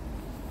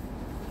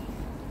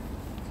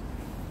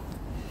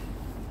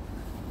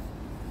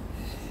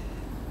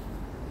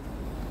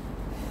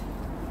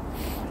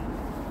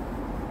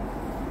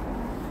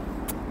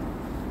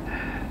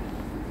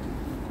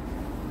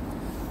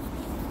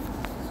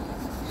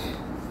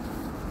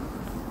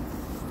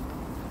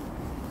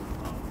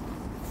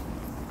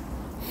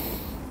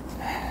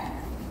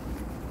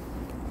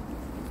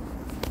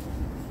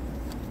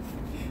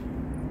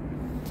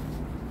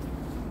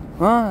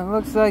 Well, it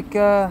looks like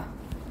I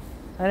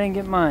didn't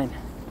get mine.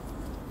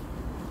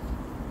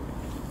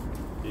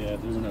 Yeah,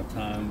 if there's enough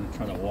time to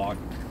try to walk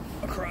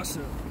across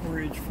the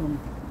bridge from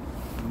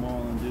the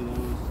mall and do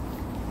those.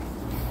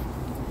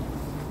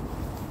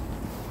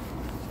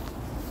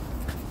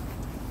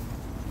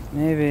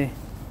 Maybe.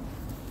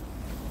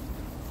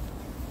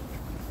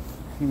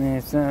 I mean,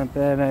 it's not a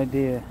bad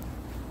idea.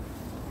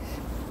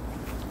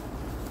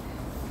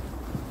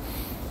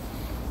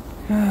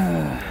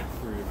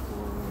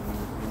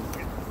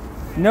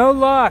 No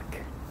luck.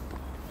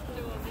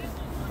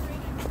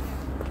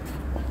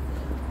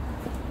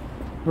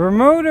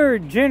 Remote or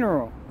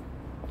general?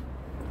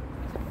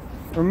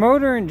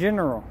 Remote or in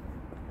general?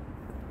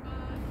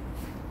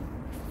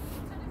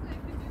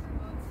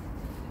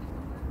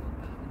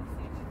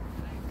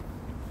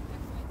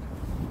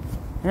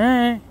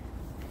 Alright.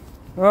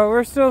 Well,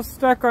 we're still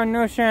stuck on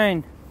no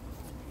shine.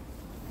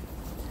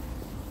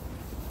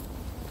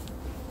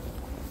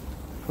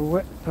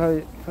 What?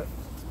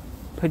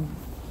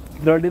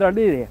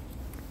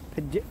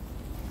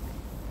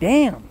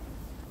 Damn!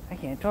 I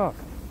can't talk.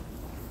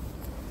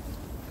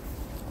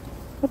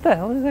 What the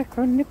hell is that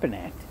crow nipping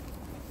at?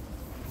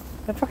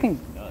 That fucking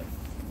nut.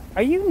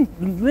 Are you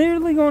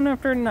literally going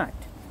after a nut?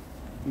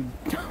 You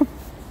dumb.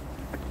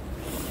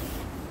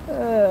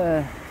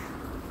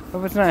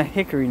 Hope it's not a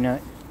hickory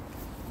nut.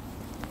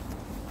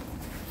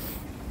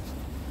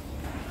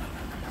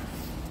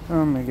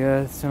 Oh my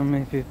god, so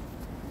many people.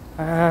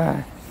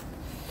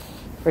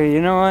 Wait,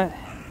 you know what?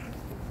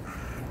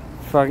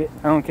 Fuck it.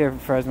 I don't care if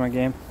it fries my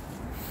game.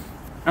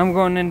 I'm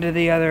going into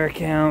the other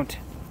account.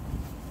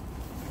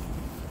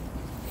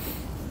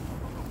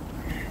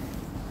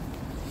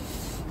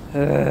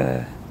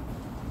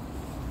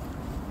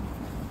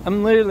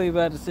 I'm literally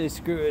about to say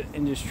screw it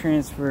and just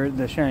transfer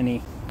the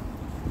shiny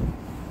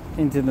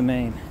into the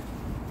main.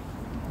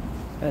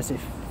 I say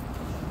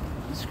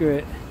screw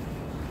it.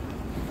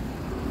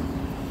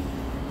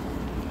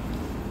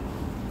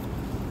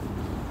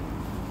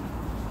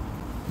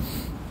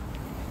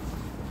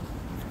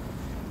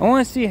 I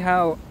want to see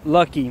how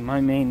lucky my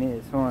main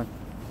is. Hold on.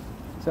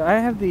 So I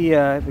have the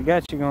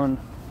gacha going.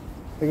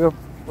 They go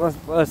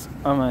plus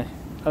on my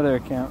other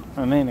account,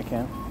 my main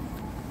account.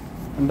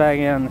 I'm back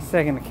in on the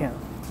second account.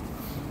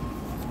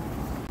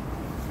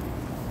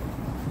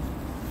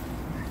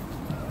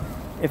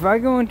 If I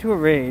go into a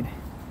raid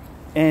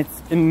and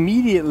it's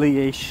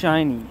immediately a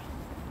shiny,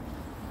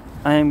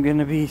 I am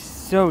gonna be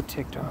so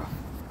ticked off.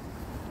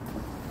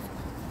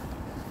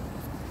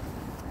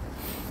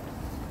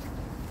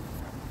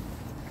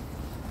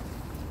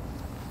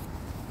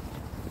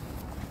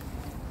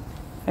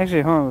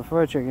 Actually, hold on,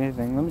 before I check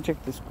anything, let me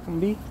check this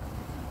Quimby.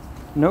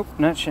 Nope,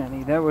 not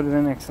shiny. That would have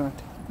been excellent.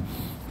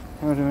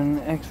 That would have been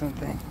an excellent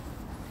thing.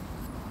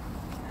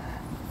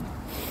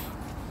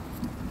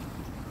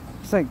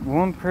 It's like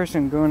one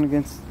person going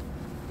against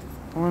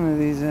one of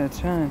these at a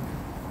time.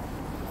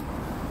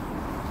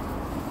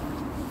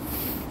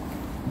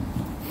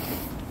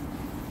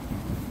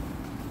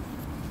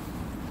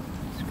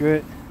 Screw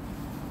it.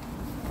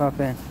 Pop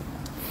in.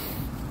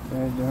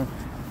 What are you doing?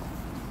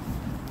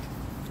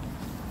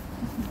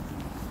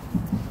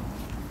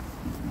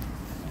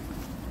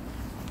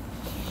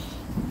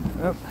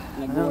 Oh,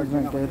 that was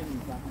not good.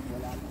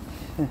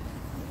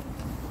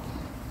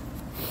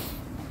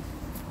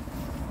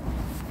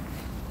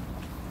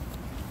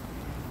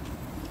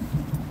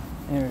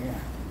 There we go.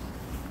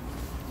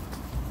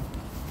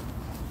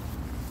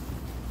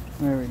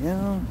 There we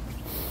go.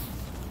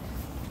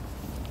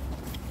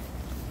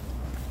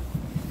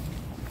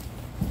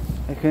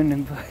 I couldn't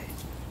invite.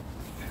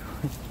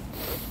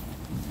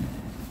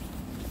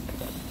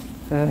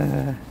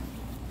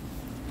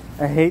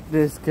 I hate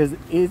this because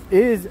it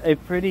is a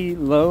pretty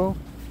low.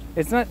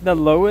 It's not the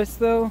lowest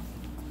though,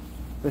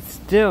 but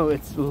still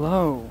it's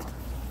low.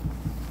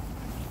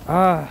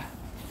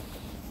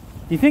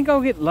 You think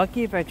I'll get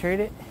lucky if I trade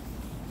it?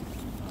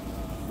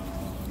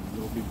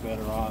 You'll be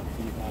better off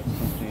if you had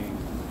something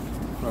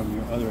from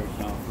your other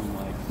account from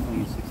like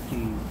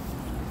 2016.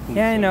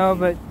 Yeah, I know,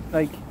 but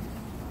like,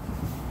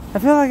 I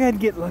feel like I'd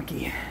get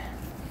lucky.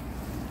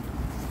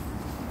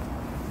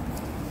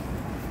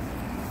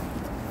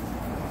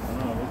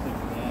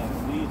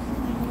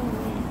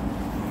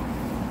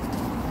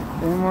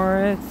 Three more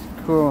hits?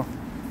 Cool.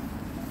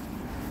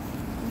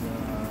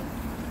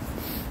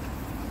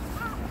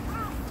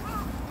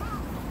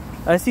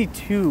 I see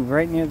two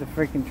right near the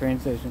freaking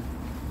train station.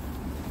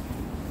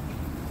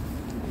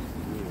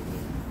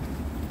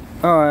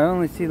 Oh, I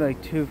only see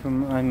like two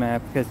from my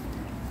map because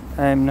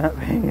I'm not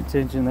paying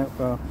attention that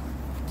well.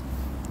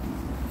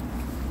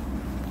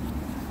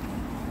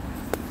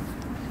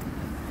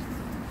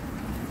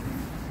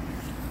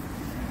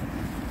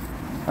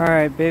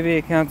 Alright, baby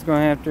account's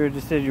going after a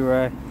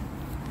Decidueye.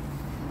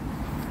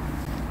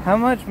 How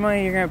much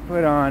money you're gonna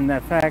put on the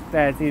fact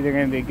that it's either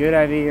gonna be a good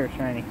IV or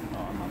shiny?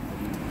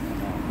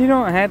 You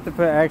don't have to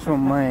put actual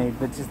money,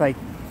 but just like,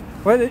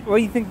 what do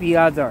you think the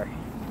odds are?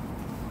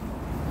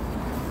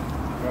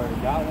 You already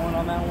got one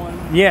on that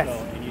one? Yes. So,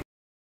 and you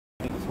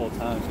this whole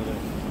time, so the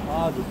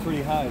odds are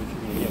pretty high that you're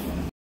gonna get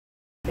one.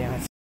 Damn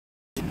it.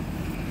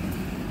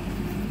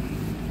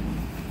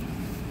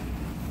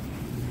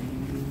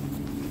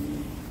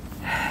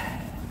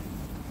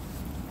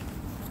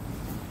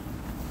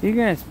 You're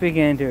gonna speak it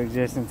into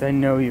existence. I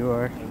know you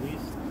are. At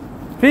least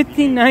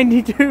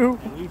 1592.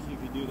 At least if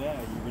you do that,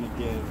 you're gonna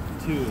get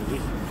two. At least you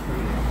can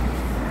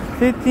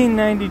trade it.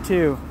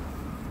 1592.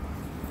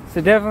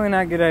 So definitely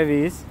not good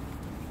IVs,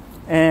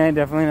 and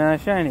definitely not a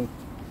shiny.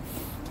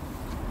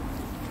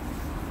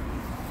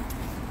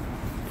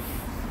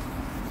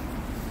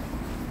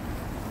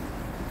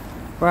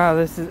 Wow,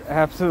 this is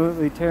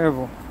absolutely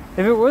terrible.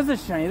 If it was a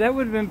shiny, that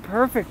would have been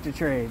perfect to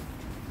trade.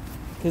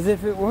 Because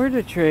if it were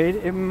to trade,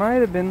 it might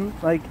have been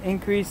like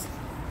increase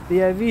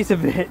the IVs a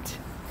bit.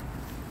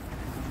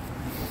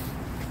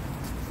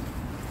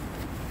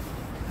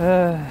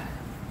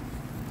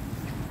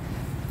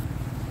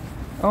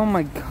 Oh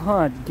my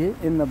god, get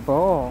in the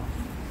ball.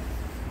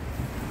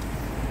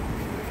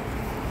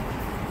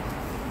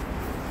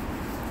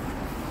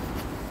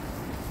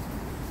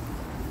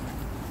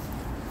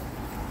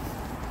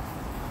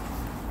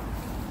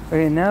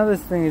 Okay, now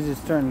this thing is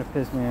just starting to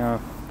piss me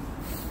off.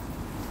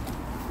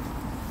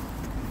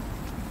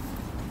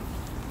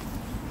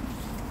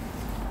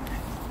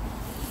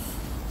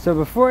 So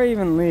before I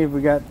even leave,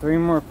 we got 3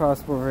 more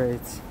possible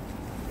raids.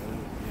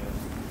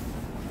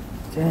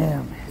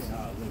 Damn.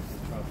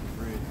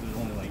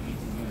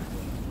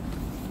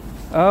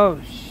 Oh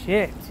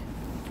shit.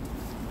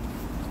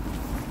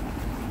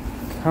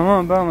 Come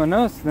on,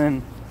 Balmanos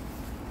then.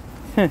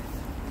 Because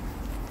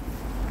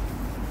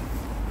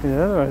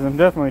otherwise I'm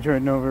definitely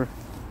trading over.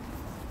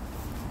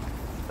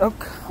 Oh,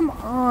 come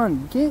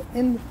on. Get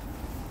in the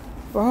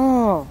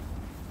ball.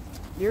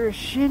 You're a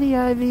shitty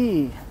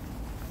IV.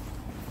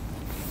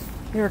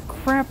 You're a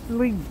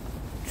crappily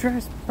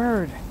dressed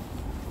bird.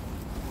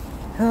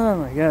 Oh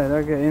my god,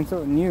 okay,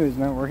 insulting you is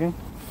not working.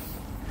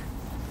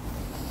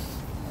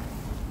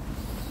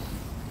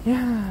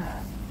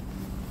 Yeah.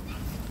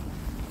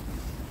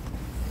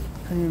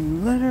 I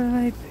am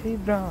literally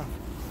paid off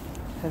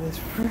by this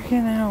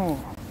freaking owl.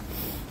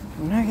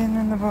 I'm not getting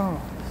in the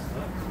ball.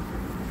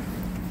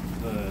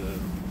 The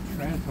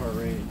transfer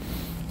rate,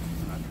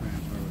 not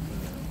transfer, but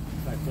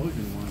the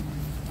Typhlosion one,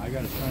 I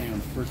got a shiny on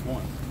the first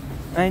one.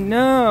 I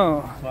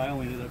know. So I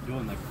only ended up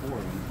doing like 4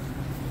 of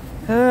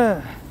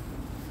them.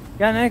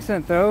 Got an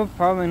excellent though.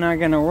 Probably not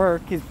going to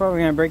work. He's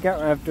probably going to break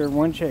out after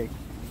 1 shake.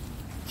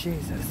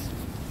 Jesus.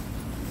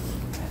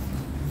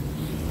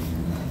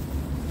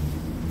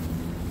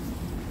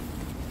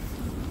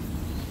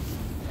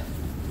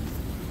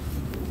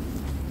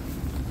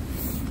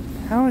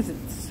 How is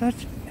it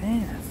such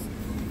pants.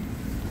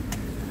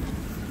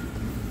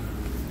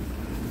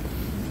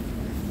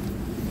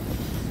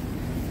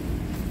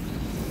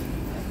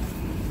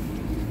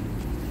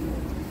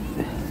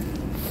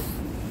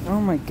 Oh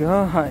my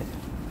god.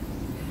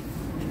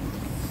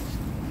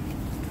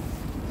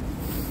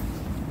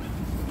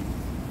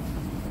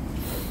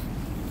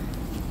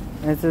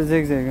 That's a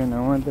zigzag and I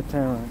want the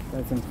Tyrant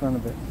that's in front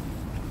of it.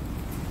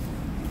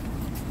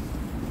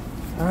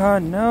 Oh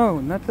no,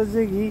 not the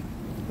Ziggy,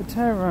 the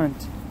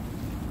Tyrant.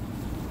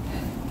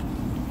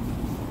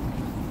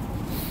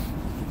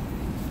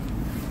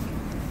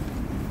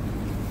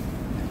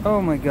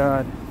 Oh my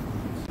god.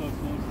 So close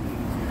to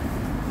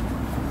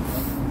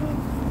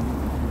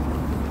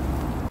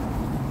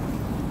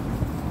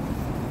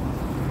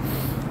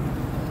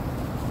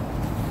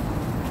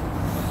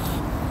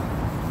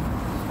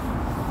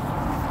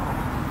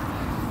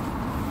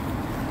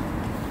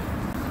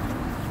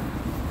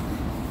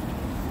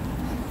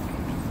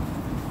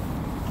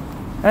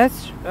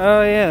That's,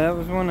 oh yeah, that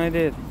was one I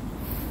did.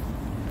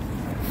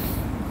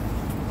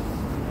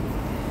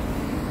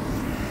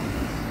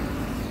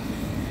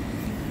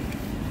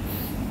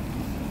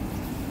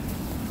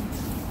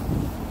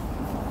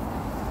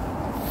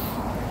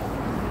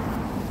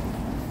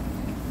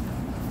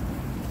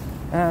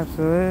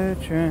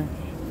 Absolute trash.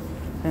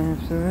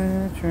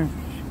 Absolute trash.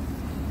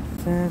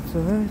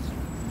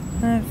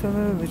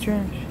 Absolutely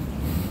trash.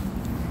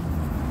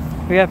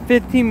 We got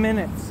 15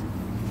 minutes.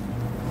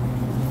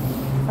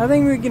 I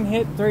think we can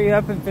hit 3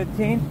 up in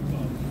 15.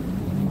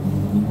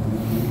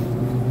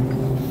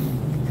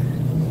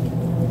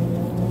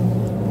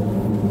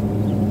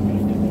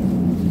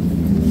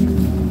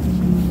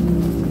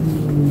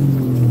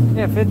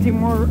 Yeah, 15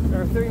 more,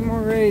 or 3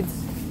 more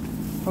raids.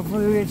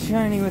 Hopefully we get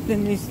shiny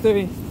within these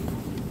 3.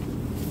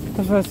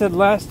 That's what I said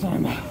last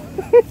time.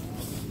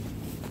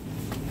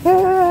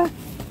 Ah.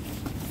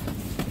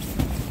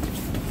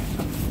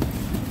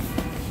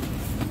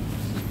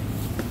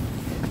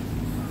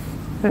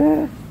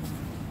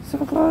 So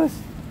close.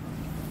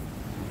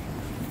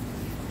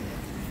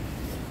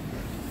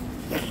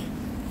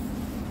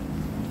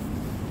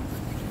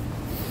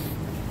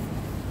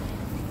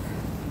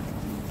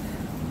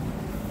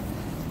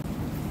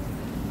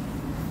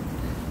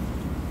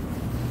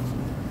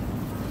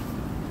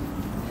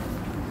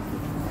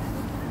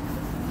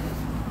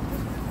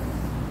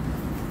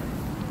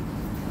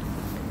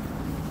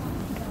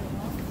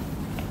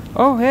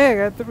 Oh hey, I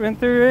got the win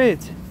 3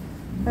 raids.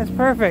 That's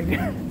perfect.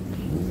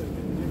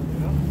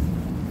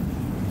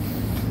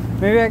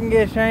 Maybe I can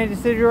get a shiny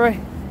Decidueye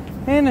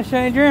and a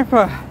shiny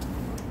Grandpa.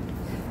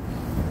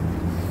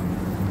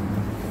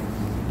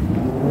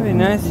 That'd be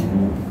nice.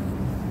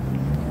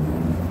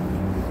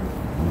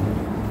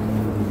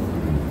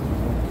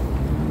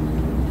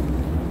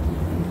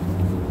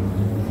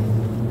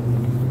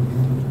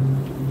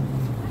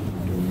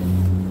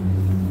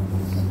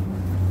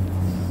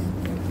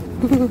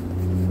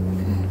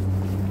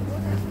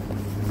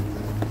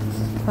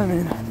 I'm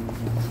in.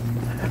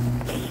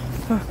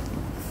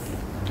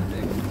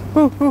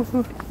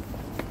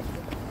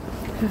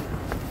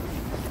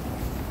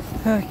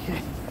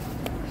 Okay.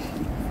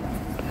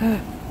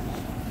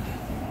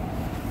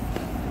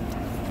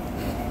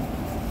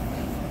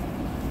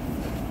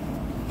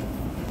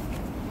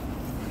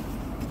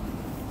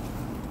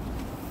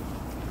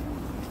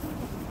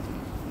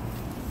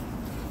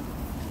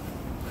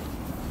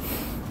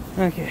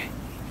 Okay.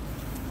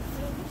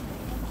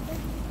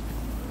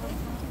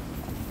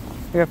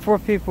 We got 4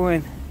 people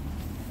in.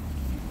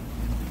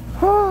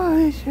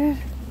 Holy shit.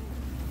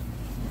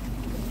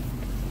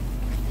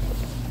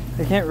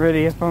 I can't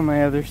ready up on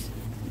my others.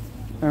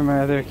 Or my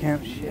other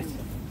account. Shit.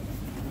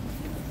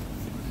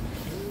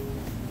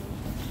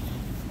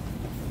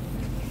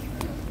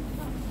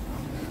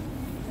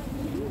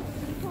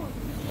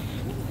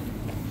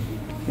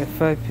 Got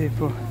 5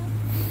 people.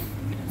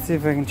 Let's see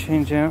if I can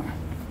change out.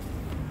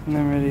 And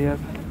then ready up.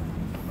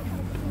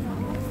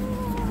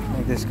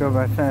 Make this go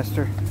by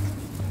faster.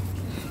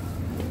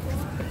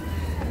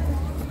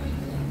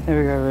 There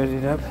we go,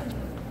 readied up.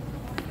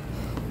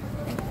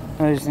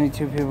 I just need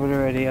 2 people to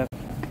ready up.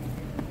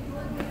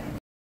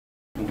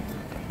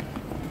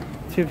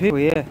 2 people,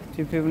 yeah.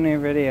 2 people need to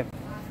ready up.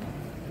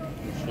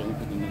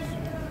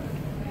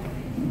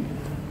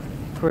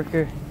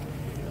 Quicker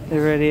they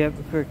ready up,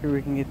 the quicker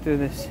we can get through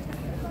this.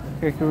 The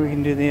quicker we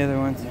can do the other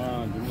ones.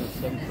 Wow, give me a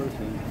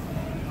 7-person.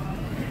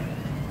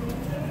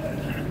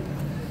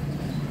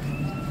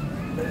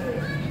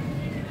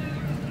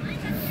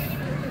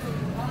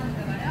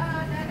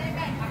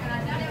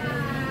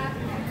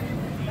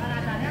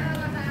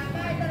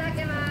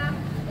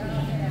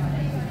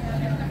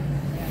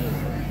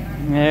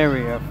 There we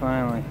go,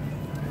 finally.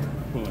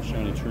 Put my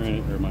shiny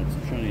Tyrant, or my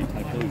shiny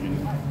Typhlosion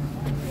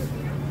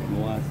from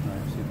the last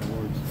time, see if it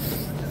works.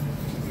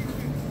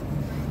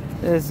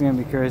 This is gonna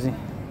be crazy.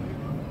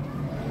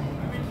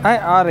 I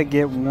ought to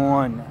get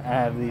 1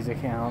 out of these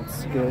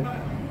accounts. Good.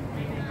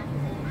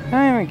 I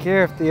don't even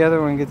care if the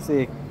other one gets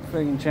the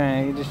freaking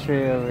shiny. You just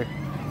trade it over.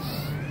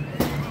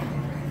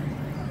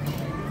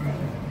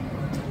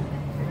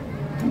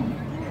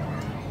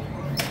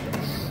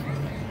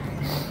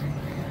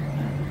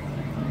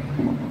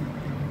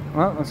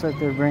 Well, looks like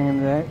they're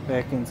bringing that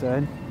back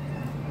inside.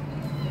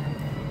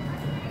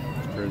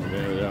 It's crazy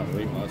they had it out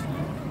late last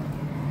night.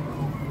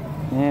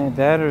 Yeah,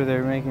 that or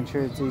they're making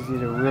sure it's easy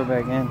to reel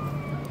back in.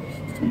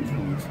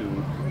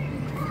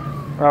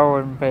 222. I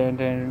wasn't paying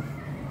attention.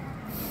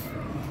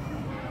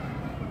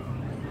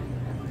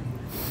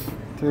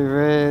 3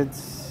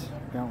 reds.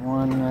 Got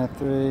 1 at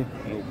 3. Nope.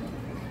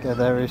 Got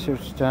that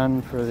research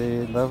done for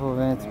the level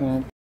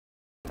advancement.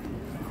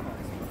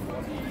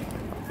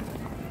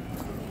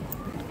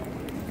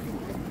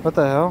 What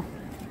the hell?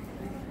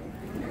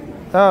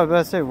 Oh, I was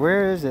about to say,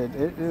 where is it?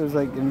 It was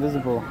like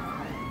invisible.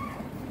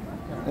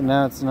 And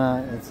now it's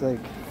not. It's like...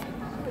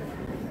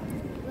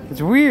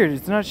 It's weird.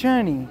 It's not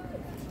shiny.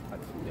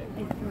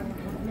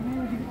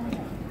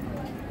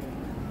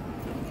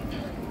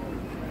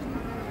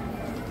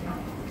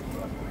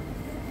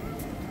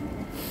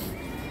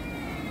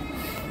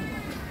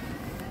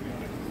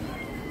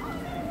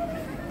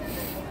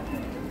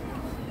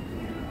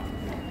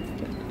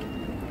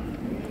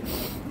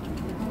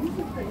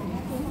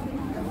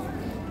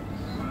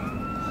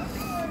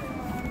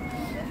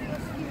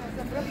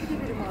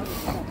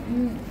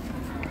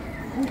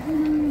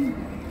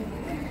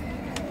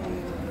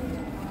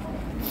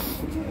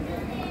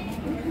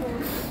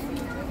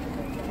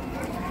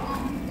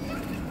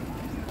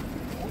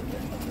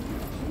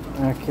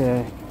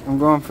 Okay, I'm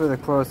going for the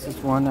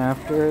closest one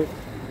after it.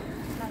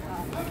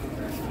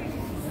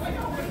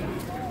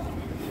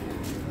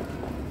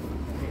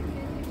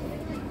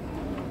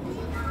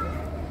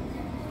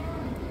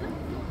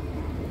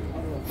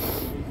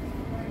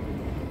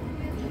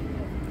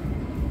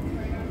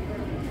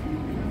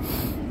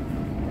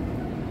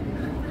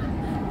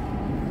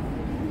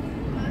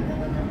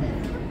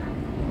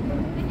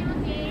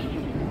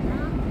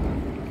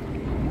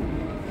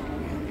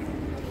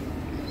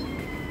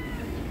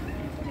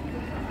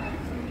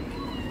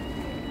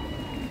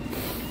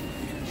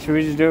 Should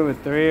we just do it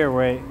with 3 or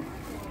wait?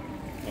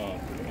 Oh, I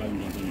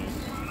haven't done it yet.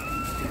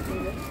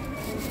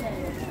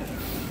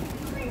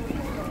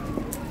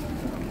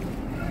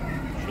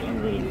 Shit,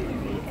 I'm ready to do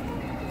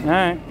it.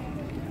 Alright.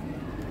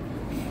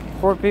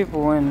 4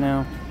 people win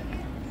now.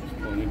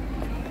 Plenty.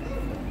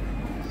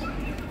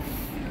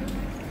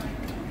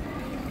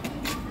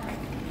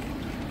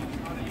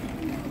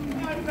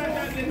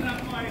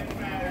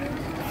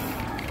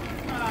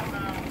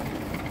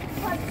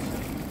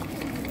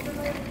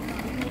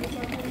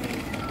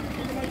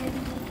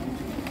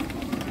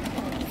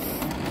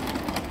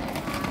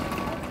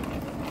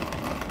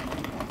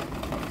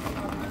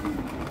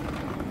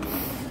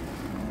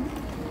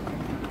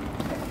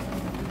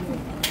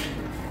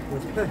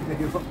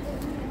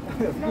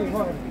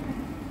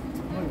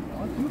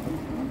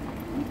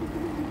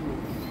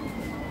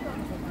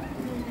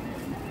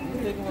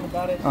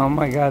 Oh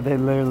my god, they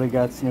literally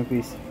got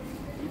Snoopy's.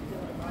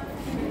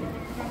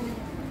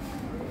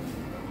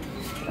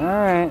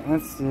 Alright,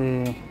 let's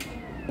see.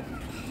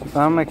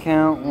 Bottom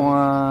account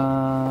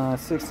was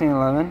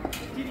 1611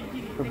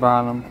 for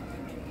bottom.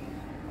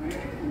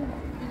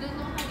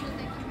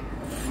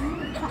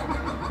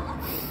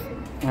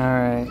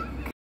 Alright.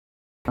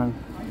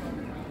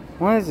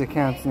 One of these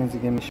accounts needs to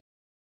give me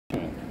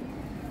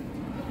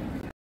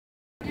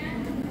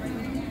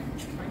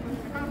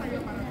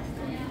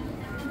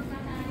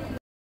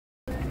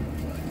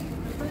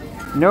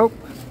Nope.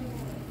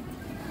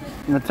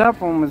 And the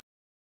top one was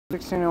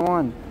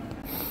 1601.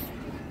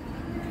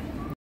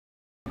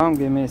 Mom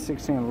gave me a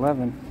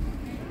 1611.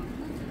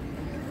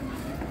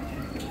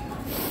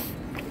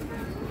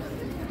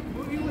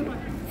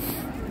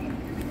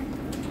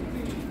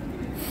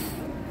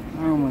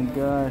 Oh my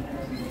god.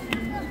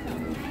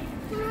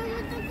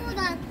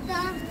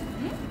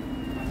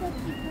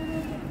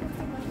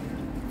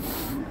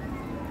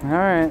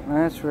 Alright,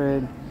 last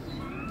raid.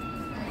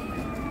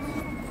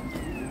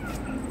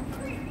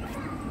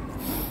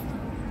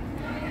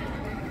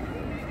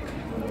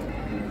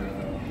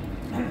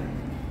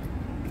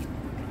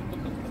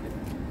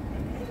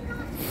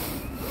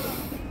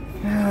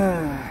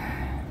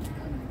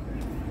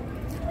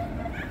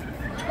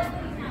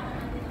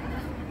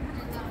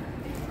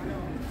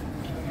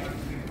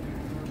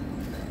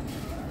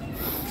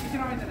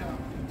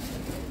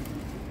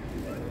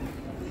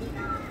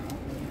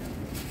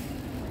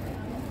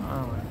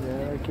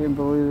 I can't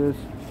believe this.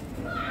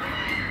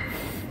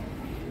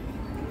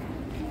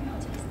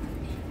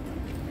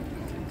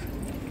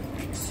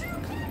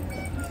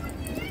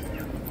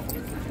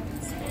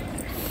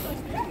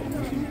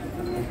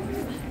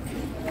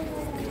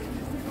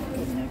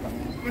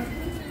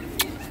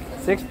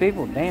 Six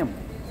people, damn.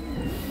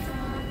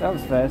 That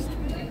was fast.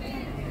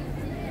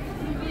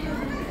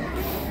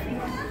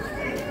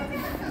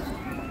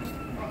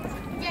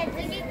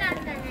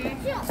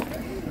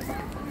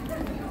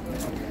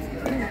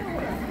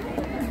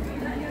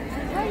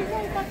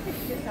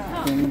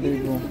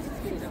 People.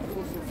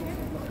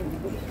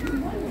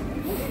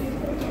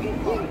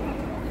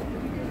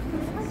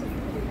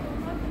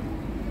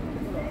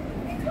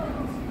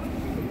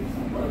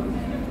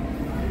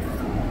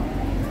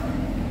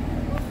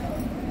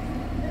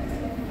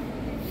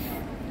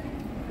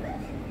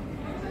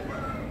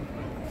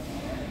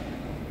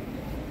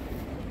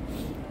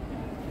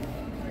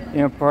 You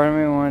know, part of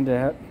me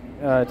wanted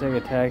to take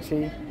a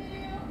taxi.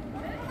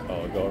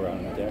 Oh, go around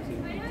in a taxi?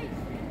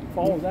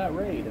 Follows that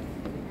raid.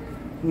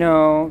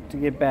 No, to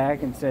get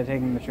back instead of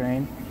taking the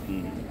train.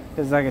 Mm.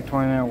 It's like a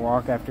 20-minute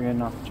walk after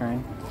getting off the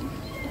train.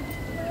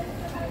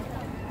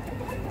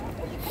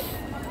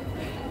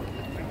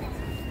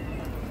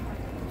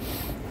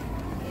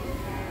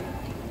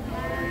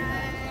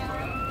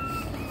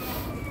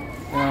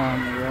 Oh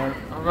my god.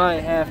 I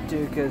might have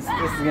to because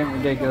this is getting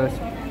ridiculous.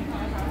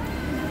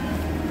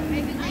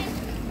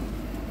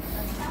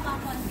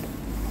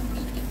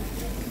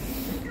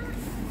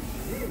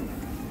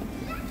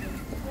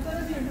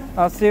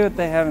 I'll see what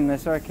they have in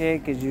this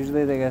arcade because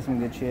usually they got some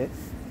good shit.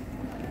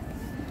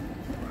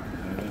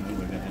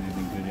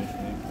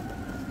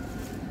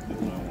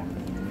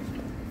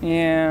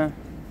 Yeah.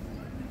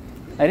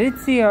 I did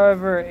see,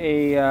 however,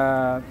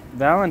 a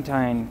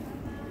Valentine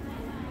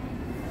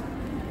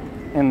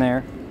in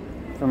there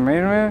from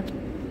Reader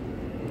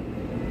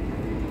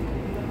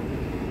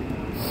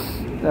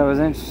that I was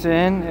interested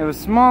in. It was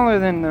smaller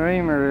than the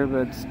Reamer,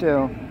 but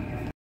still.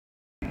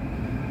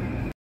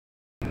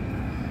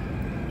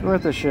 It's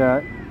worth a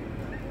shot.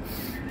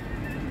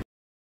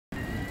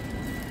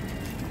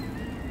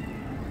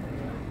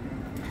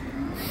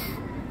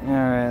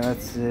 Alright,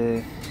 let's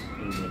see.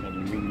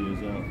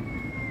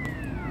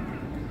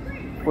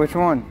 Which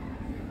one?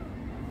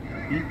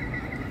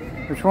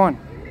 Which one?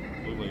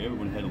 Looked like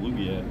everyone had a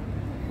Lugia.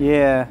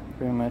 Yeah,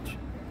 pretty much.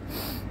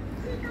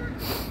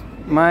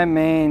 My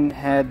main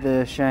had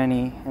the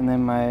shiny, and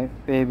then my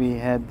baby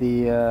had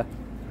the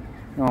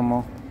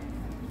normal.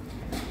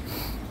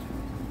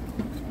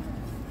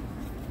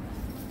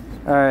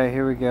 Alright,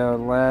 here we go.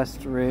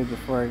 Last raid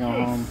before I go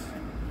home.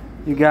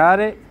 You got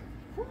it?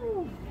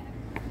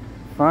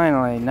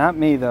 Finally. Not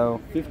me,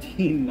 though.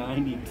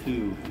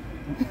 1592.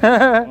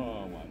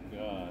 Oh my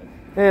god.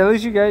 Hey, at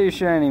least you got your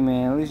shiny,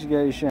 man. At least you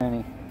got your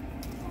shiny.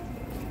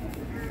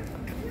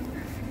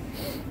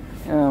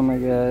 Oh my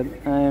god.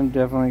 I am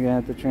definitely gonna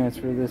have to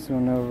transfer this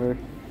one over.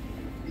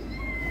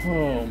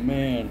 Oh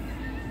man.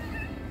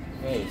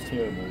 That is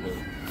terrible, but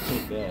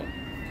take that.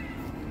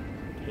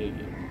 Take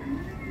it.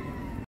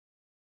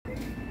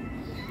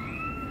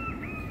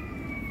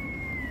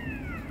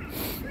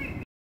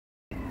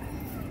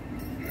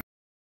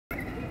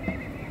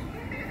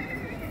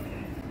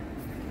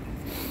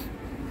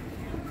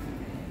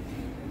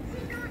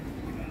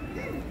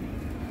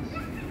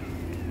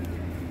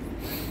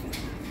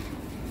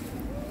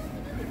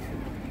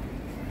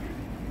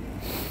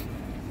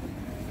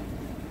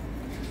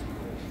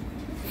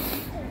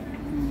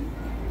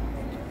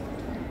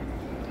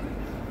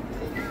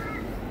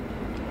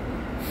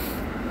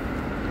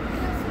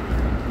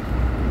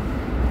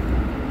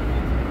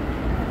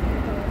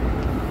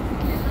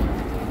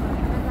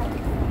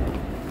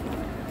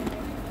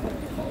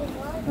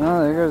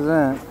 Oh, there goes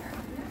that.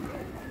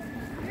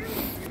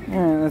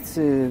 Alright, let's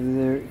see. Are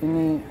there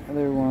any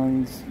other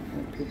ones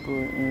that people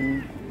are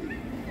in?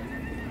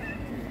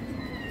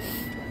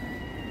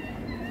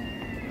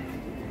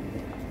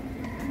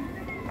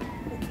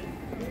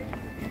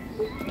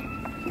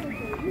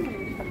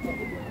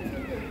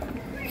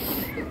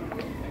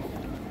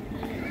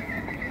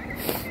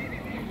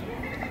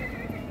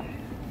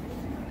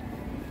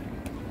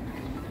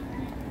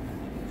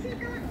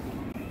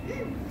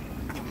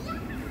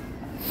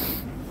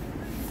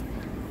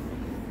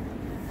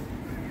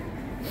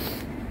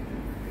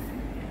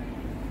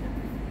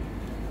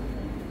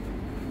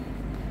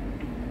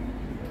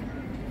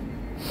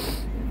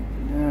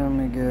 Oh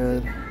my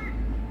god.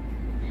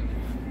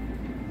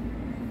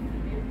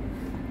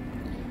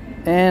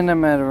 And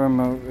I'm out of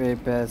remote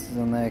raid passes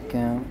on that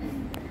account.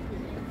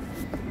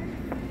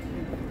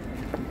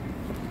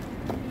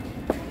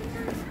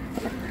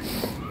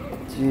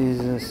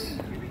 Jesus.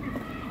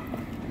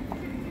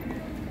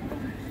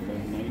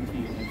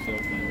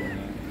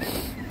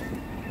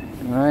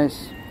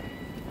 Nice.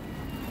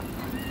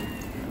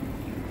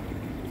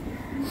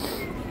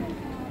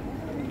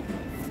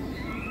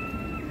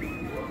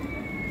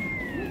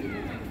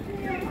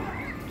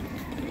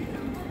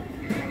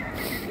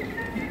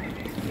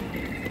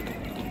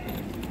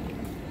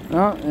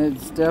 Well,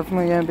 it's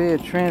definitely going to be a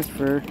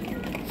transfer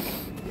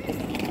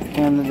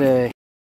kind of day.